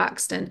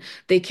relaxed and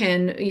they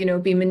can, you know,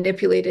 be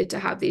manipulated to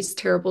have these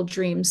terrible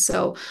dreams.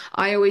 So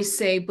I always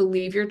say,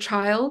 believe your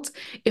child.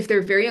 If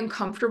they're very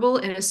uncomfortable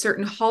in a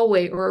certain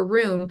hallway or a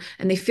room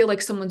and they feel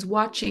like someone's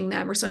watching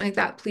them or something like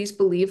that, please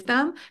believe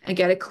them and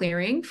get a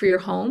clearing for your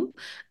home,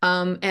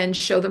 and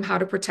show them how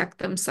to protect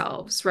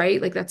themselves,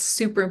 right? Like that's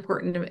super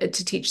important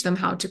to teach them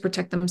how to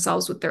protect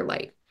themselves with their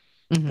light.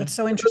 That's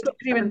so interesting.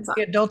 Even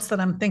the adults that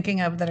I'm thinking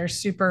of that are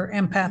super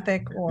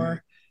empathic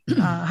or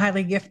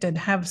highly gifted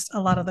have a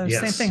lot of those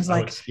same things,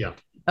 like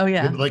oh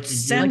yeah, like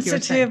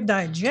sensitive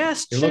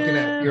digestion.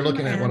 You're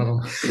looking at one of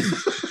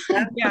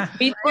them. Yeah,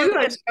 me too.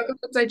 I struggled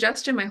with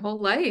digestion my whole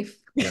life.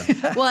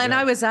 Well, and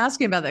I was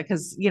asking about that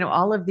because, you know,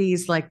 all of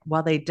these, like,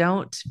 while they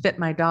don't fit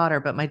my daughter,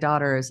 but my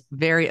daughter is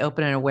very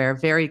open and aware,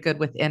 very good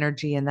with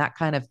energy and that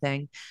kind of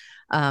thing.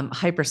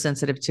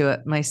 Hypersensitive to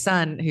it. My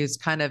son, who's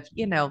kind of,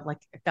 you know, like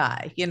a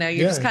guy, you know,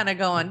 you're just kind of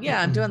going,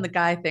 yeah, I'm doing the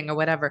guy thing or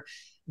whatever.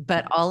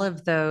 But all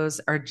of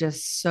those are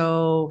just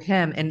so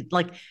him. And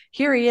like,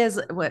 here he is,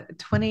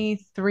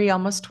 23,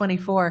 almost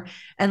 24.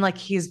 And like,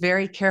 he's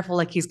very careful.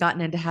 Like he's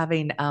gotten into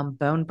having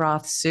bone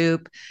broth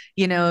soup,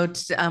 you know,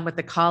 with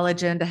the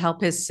collagen to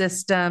help his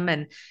system.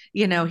 And,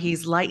 you know,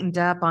 he's lightened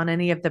up on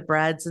any of the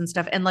breads and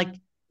stuff. And like,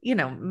 you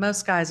know,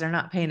 most guys are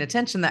not paying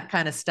attention to that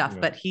kind of stuff,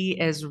 but he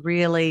is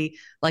really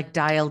like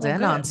dialed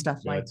in on stuff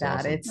like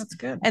that. Awesome. That's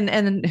good.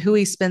 And who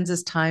he spends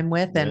his time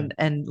with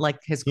and like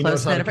his close. He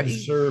knows how to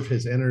conserve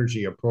his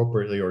energy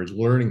appropriately, or is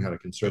learning how to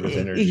conserve his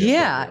energy.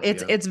 Yeah,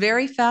 it's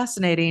very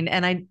fascinating.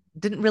 And I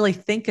didn't really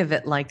think of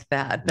it like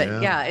that,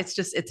 but yeah,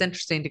 it's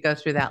interesting to go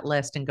through that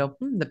list and go,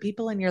 the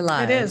people in your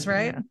life. It is,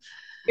 right? Yeah.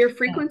 Your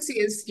frequency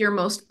is your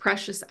most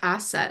precious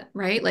asset,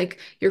 right? Like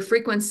your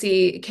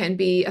frequency can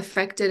be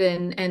affected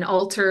and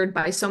altered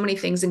by so many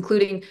things,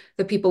 including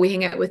the people we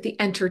hang out with, the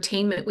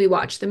entertainment we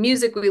watch, the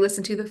music we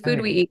listen to, the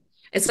food we eat.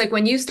 It's like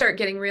when you start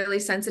getting really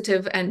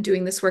sensitive and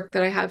doing this work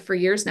that I have for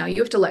years now,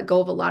 you have to let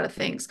go of a lot of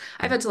things.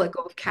 I've had to let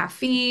go of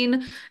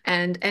caffeine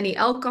and any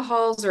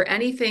alcohols or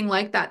anything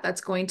like that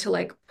that's going to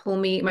like pull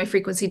my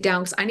frequency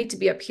down, because I need to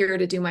be up here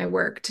to do my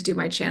work, to do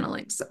my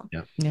channeling. So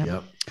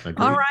yeah.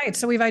 All right.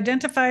 So we've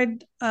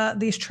identified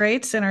these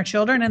traits in our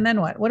children. And then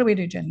what? What do we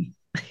do, Jenny?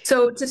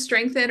 So to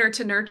strengthen or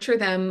to nurture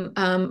them,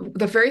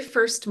 the very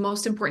first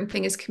most important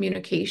thing is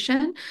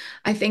communication.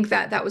 I think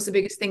that was the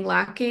biggest thing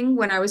lacking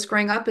when I was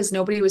growing up, is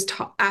nobody was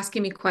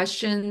asking me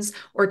questions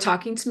or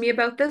talking to me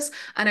about this.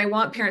 And I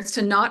want parents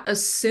to don't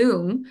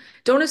assume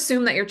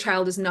that your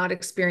child is not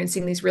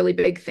experiencing these really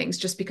big things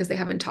just because they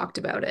haven't talked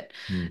about it.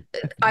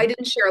 I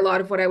didn't share a lot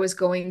of what I was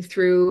going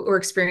through or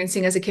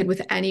experiencing as a kid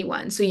with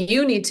anyone. So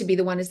you need to be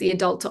the one as the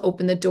adult to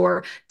open the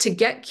door, to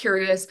get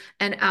curious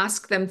and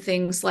ask them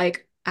things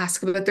like,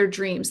 Ask about their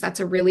dreams. That's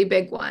a really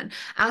big one.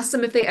 Ask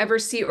them if they ever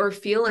see or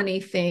feel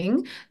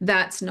anything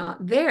that's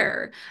not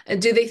there.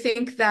 Do they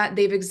think that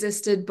they've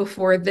existed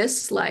before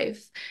this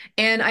life?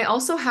 And I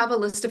also have a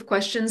list of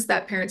questions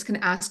that parents can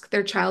ask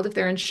their child if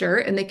they're unsure,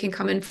 and they can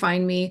come and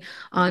find me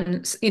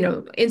on,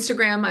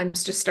 Instagram. I'm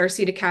just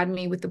Starseed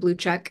Academy with the blue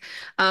check,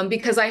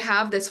 because I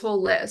have this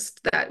whole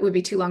list that would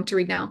be too long to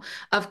read now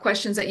of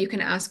questions that you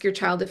can ask your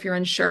child if you're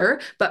unsure,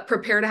 but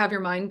prepare to have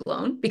your mind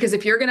blown, because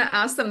if you're going to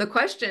ask them the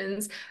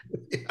questions,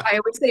 I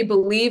always say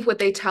believe what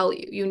they tell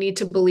you. You need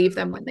to believe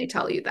them when they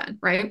tell you then,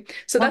 right?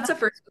 So that's the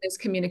first one, is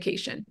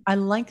communication. I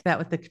like that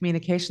with the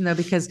communication though,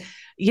 because,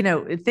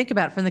 think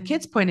about it from the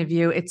kids' point of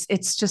view,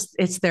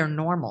 it's their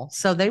normal.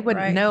 So they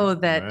wouldn't know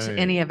that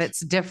any of it's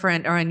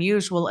different or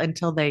unusual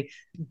until they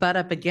butt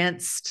up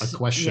against a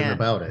question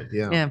about it.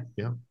 Yeah.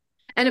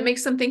 And it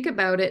makes them think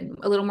about it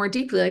a little more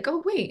deeply, like,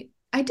 oh, wait,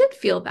 I did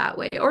feel that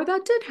way, or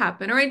that did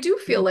happen, or I do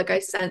feel like I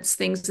sense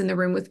things in the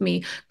room with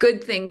me,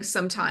 good things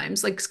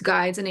sometimes, like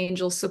guides and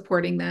angels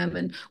supporting them,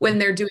 and when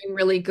they're doing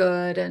really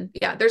good. And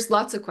yeah, there's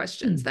lots of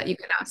questions that you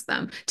can ask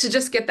them to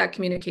just get that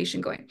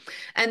communication going.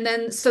 And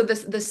then, so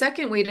the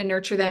second way to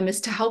nurture them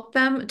is to help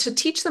them, to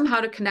teach them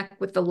how to connect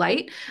with the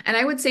light. And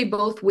I would say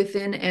both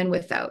within and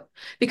without,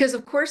 because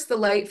of course, the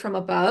light from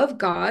above,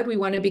 God, we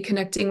want to be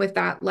connecting with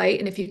that light.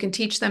 And if you can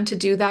teach them to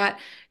do that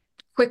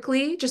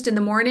quickly, just in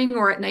the morning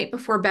or at night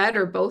before bed,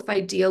 or both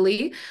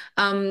ideally,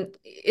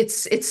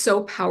 it's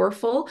so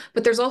powerful.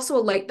 But there's also a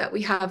light that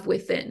we have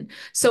within.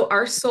 So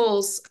our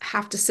souls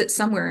have to sit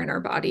somewhere in our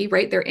body,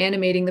 right? They're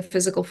animating the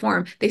physical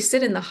form. They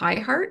sit in the high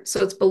heart.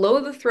 So it's below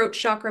the throat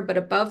chakra, but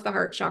above the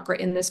heart chakra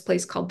in this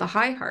place called the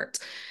high heart.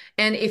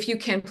 And if you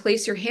can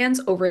place your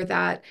hands over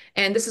that,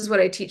 and this is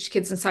what I teach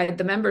kids inside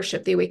the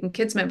membership, the Awaken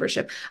Kids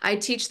membership, I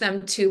teach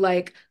them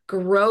to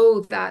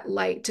grow that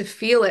light, to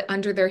feel it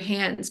under their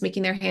hands,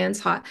 making their hands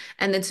hot,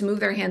 and then to move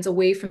their hands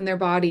away from their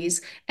bodies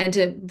and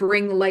to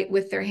bring light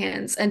with their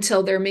hands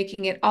until they're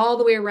making it all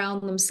the way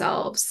around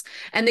themselves.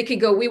 And they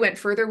could go, we went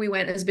further, we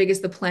went as big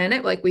as the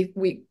planet. Like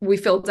we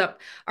filled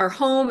up our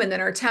home, and then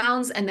our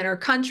towns, and then our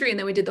country, and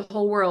then we did the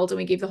whole world, and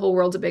we gave the whole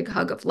world a big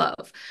hug of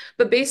love.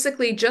 But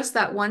basically just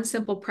that one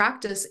simple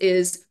practice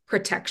is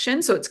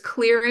protection. So it's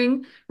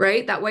clearing,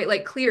 right? That white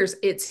light clears,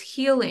 it's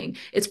healing,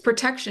 it's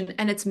protection,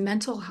 and it's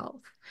mental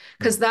health.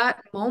 Because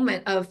that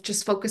moment of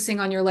just focusing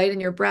on your light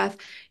and your breath,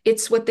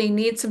 it's what they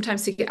need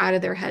sometimes to get out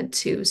of their head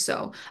too.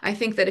 So I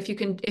think that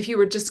if you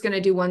were just going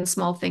to do one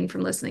small thing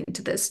from listening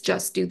to this,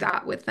 just do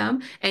that with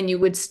them, and you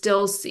would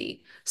still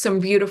see some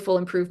beautiful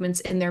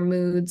improvements in their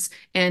moods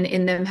and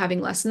in them having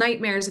less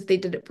nightmares if they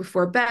did it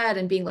before bed,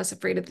 and being less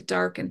afraid of the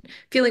dark and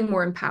feeling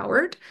more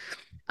empowered.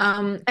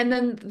 And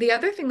then the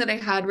other thing that I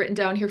had written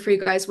down here for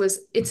you guys was,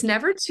 it's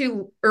never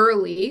too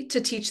early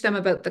to teach them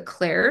about the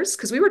clairs,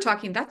 because we were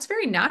talking, that's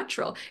very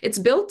natural. It's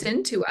built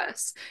into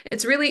us.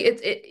 It's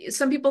really,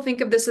 some people think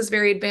of this as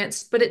very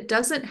advanced, but it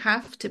doesn't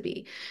have to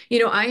be.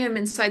 I am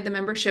inside the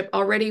membership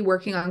already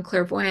working on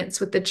clairvoyance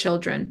with the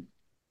children.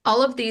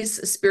 All of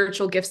these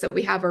spiritual gifts that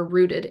we have are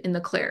rooted in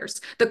the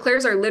clairs. The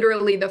clairs are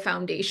literally the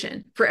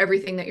foundation for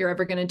everything that you're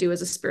ever going to do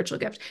as a spiritual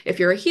gift. If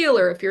you're a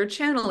healer, if you're a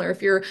channeler,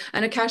 if you're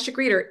an Akashic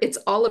reader, it's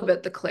all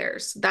about the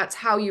clairs. That's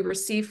how you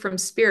receive from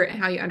spirit and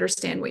how you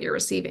understand what you're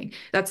receiving.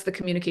 That's the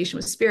communication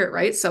with spirit,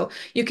 right? So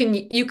you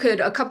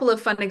could, a couple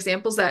of fun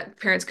examples that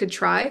parents could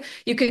try.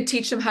 You could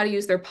teach them how to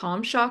use their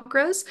palm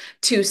chakras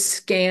to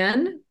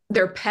scan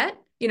their pet.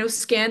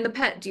 Scan the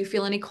pet. Do you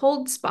feel any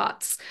cold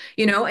spots?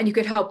 And you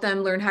could help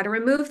them learn how to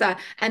remove that,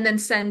 and then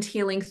send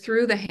healing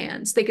through the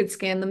hands. They could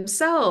scan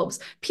themselves,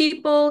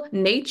 people,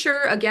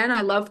 nature. Again,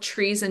 I love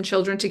trees and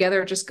children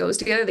together. It just goes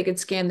together. They could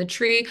scan the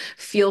tree,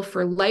 feel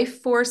for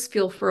life force,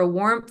 feel for a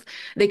warmth.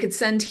 They could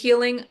send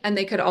healing, and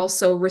they could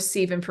also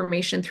receive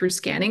information through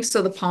scanning.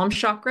 So the palm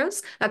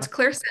chakras, that's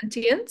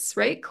clairsentience,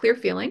 right? Clear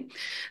feeling.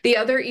 The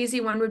other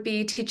easy one would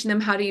be teaching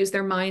them how to use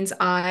their mind's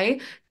eye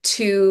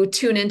to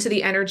tune into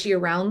the energy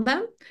around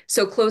them.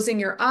 So closing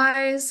your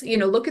eyes,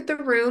 look at the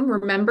room,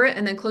 remember it,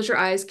 and then close your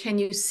eyes. Can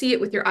you see it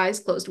with your eyes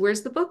closed?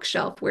 Where's the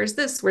bookshelf? Where's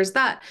this? Where's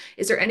that?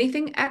 Is there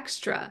anything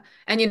extra?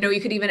 And, you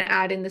could even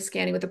add in the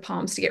scanning with the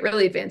palms to get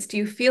really advanced. Can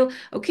you feel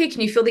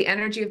the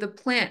energy of the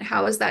plant?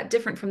 How is that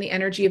different from the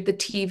energy of the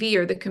TV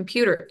or the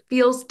computer? It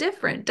feels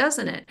different,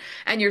 doesn't it?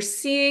 And you're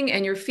seeing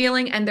and you're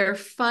feeling, and they're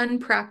fun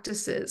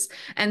practices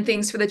and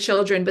things for the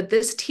children. But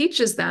this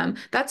teaches them,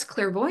 that's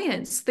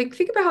clairvoyance. Think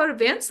about how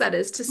advanced that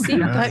is to see.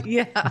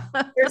 Yeah.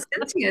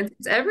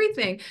 It's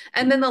everything.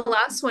 And then the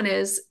last one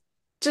is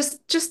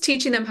just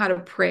teaching them how to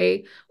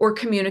pray or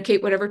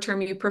communicate, whatever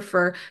term you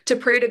prefer, to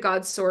pray to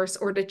God's source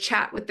or to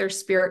chat with their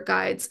spirit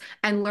guides,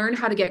 and learn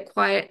how to get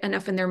quiet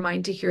enough in their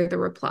mind to hear the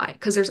reply.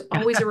 Because there's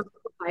always a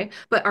reply,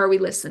 but are we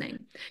listening?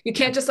 You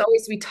can't just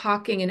always be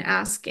talking and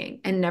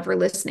asking and never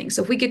listening.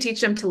 So if we could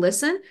teach them to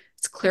listen,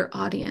 It's clear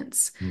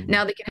audience.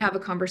 Now they can have a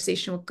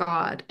conversation with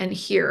God and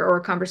hear, or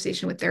a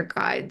conversation with their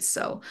guides.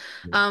 So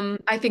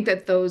I think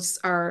that those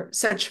are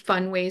such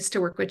fun ways to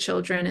work with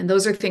children. And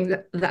those are things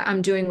that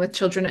I'm doing with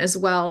children as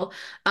well.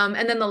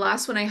 And then the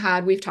last one I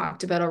had, we've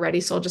talked about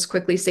already. So I'll just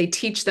quickly say,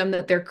 teach them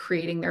that they're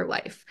creating their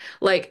life.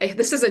 Like,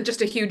 this is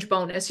just a huge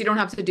bonus. You don't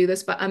have to do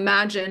this, but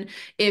imagine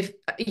if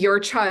your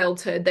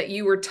childhood that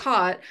you were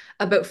taught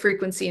about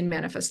frequency and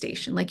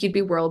manifestation, like you'd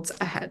be worlds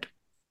ahead.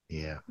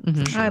 Yeah.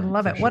 I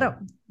love it. What a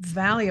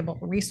valuable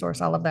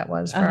resource all of that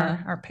was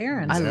for our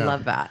parents. I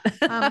love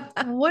that.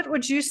 What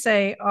would you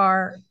say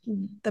are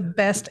the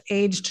best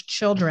aged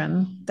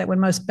children that would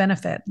most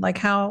benefit?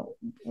 Like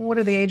what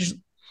are the age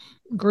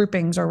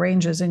groupings or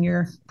ranges in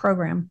your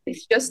program?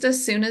 It's just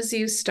as soon as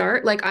you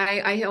start. Like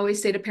I always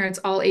say to parents,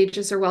 all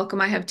ages are welcome.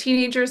 I have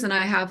teenagers and I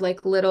have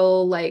like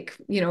little,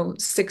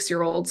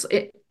 6-year-olds.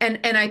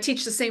 And I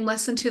teach the same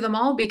lesson to them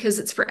all because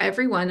it's for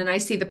everyone. And I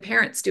see the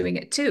parents doing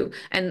it too.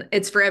 And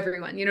it's for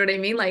everyone. You know what I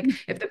mean? Like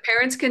if the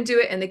parents can do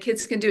it and the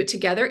kids can do it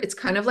together, it's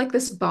kind of like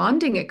this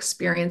bonding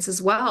experience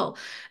as well.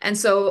 And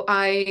so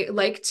I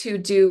like to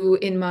do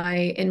in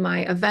my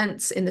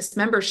events in this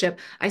membership,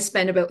 I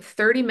spend about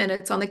 30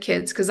 minutes on the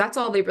kids because that's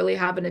all they really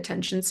have an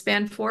attention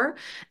span for.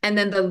 And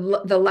then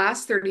the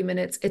last 30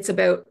 minutes, it's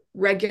about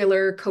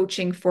regular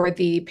coaching for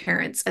the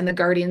parents and the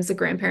guardians, the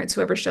grandparents,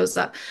 whoever shows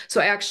up. So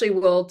I actually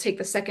will take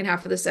the second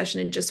half of the session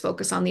and just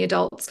focus on the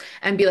adults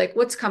and be like,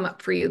 what's come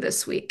up for you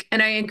this week?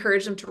 And I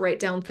encourage them to write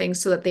down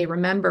things so that they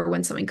remember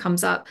when something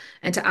comes up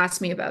and to ask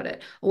me about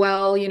it.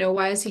 Well,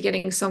 why is he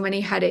getting so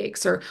many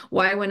headaches? Or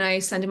why, when I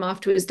send him off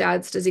to his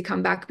dad's, does he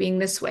come back being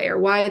this way? Or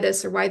why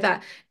this or why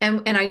that?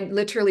 And I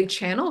literally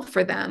channel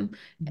for them,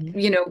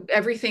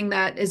 everything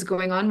that is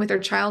going on with their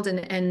child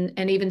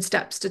and even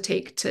steps to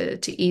take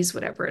to ease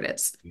whatever it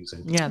is.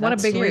 Yeah, what a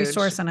big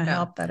resource and a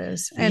help that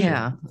is.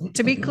 And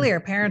to be clear,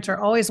 parents are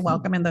always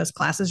welcome in those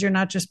classes. You're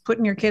not just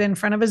putting your kid in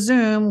front of a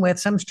Zoom with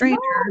some stranger.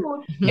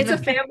 No, it's a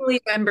family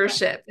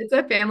membership. It's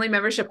a family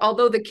membership.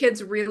 Although the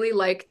kids really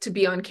like to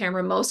be on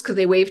camera most because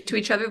they wave to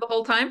each other the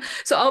whole time.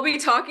 So I'll be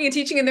talking and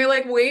teaching and they're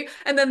like, wave.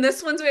 And then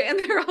this one's wave. And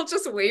they're all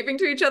just waving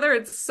to each other.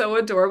 It's so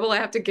adorable. I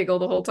have to giggle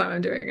the whole time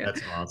I'm doing it.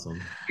 That's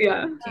awesome.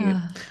 Yeah.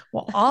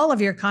 Well, all of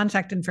your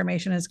contact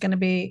information is going to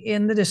be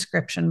in the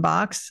description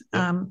box.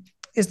 Yep.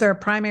 Is there a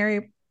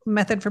primary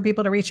method for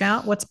people to reach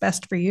out? What's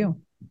best for you?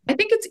 I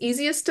think it's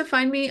easiest to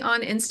find me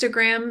on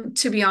Instagram,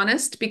 to be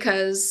honest,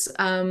 because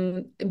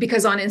on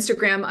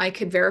Instagram I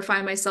could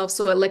verify myself.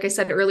 So like I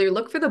said earlier,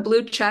 look for the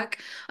blue check.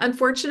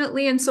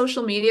 Unfortunately, in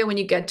social media, when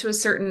you get to a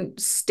certain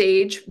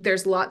stage,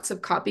 there's lots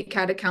of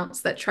copycat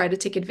accounts that try to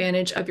take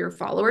advantage of your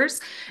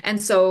followers.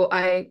 And so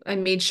I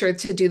made sure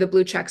to do the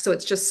blue check. So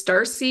it's just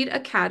Starseed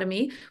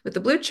Academy with the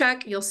blue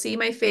check. You'll see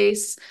my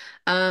face.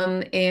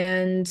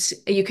 And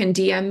you can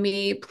DM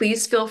me.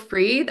 Please feel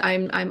free.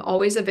 I'm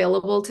always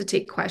available to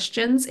take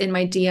questions in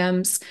my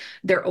DMs.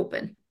 They're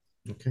open.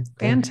 Okay.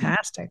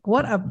 Fantastic.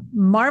 What a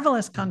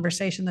marvelous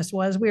conversation this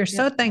was. We are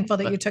so thankful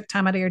that you took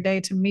time out of your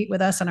day to meet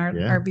with us and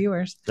our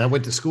viewers. That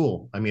went to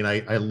school. I mean, I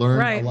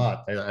learned a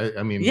lot.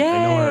 I mean,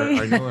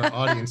 I know our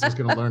audience is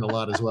going to learn a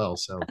lot as well.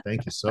 So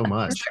thank you so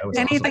much. That was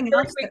Anything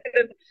awesome.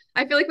 else?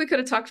 I feel like we could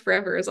have talked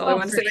forever is all I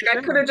want to say. Like,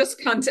 I could have just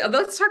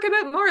let's talk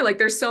about more. Like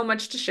there's so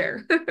much to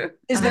share.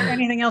 Is there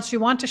anything else you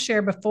want to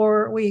share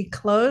before we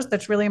close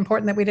that's really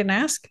important that we didn't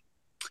ask?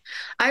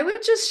 I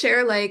would just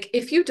share, like,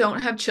 if you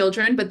don't have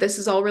children, but this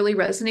is all really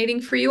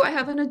resonating for you, I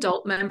have an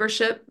adult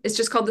membership. It's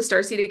just called the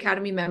Starseed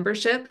Academy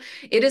membership.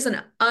 It is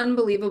an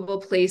unbelievable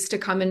place to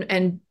come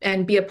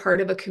and be a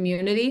part of a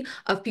community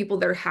of people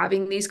that are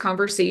having these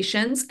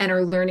conversations and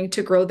are learning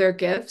to grow their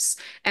gifts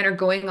and are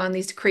going on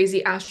these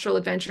crazy astral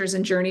adventures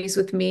and journeys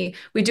with me.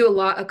 We do a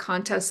lot of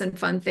contests and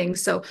fun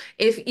things. So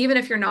even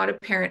if you're not a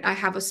parent, I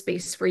have a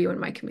space for you in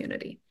my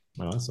community.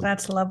 Awesome.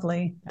 That's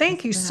lovely.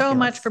 Thank you so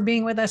much for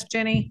being with us,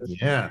 Jenny.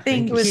 Yeah.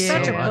 Thank you. It was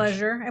such a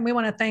pleasure. And we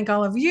want to thank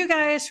all of you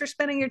guys for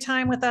spending your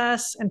time with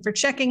us and for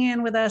checking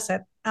in with us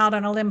at Out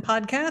on a Limb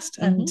podcast.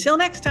 Until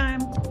next time.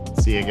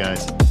 See you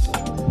guys.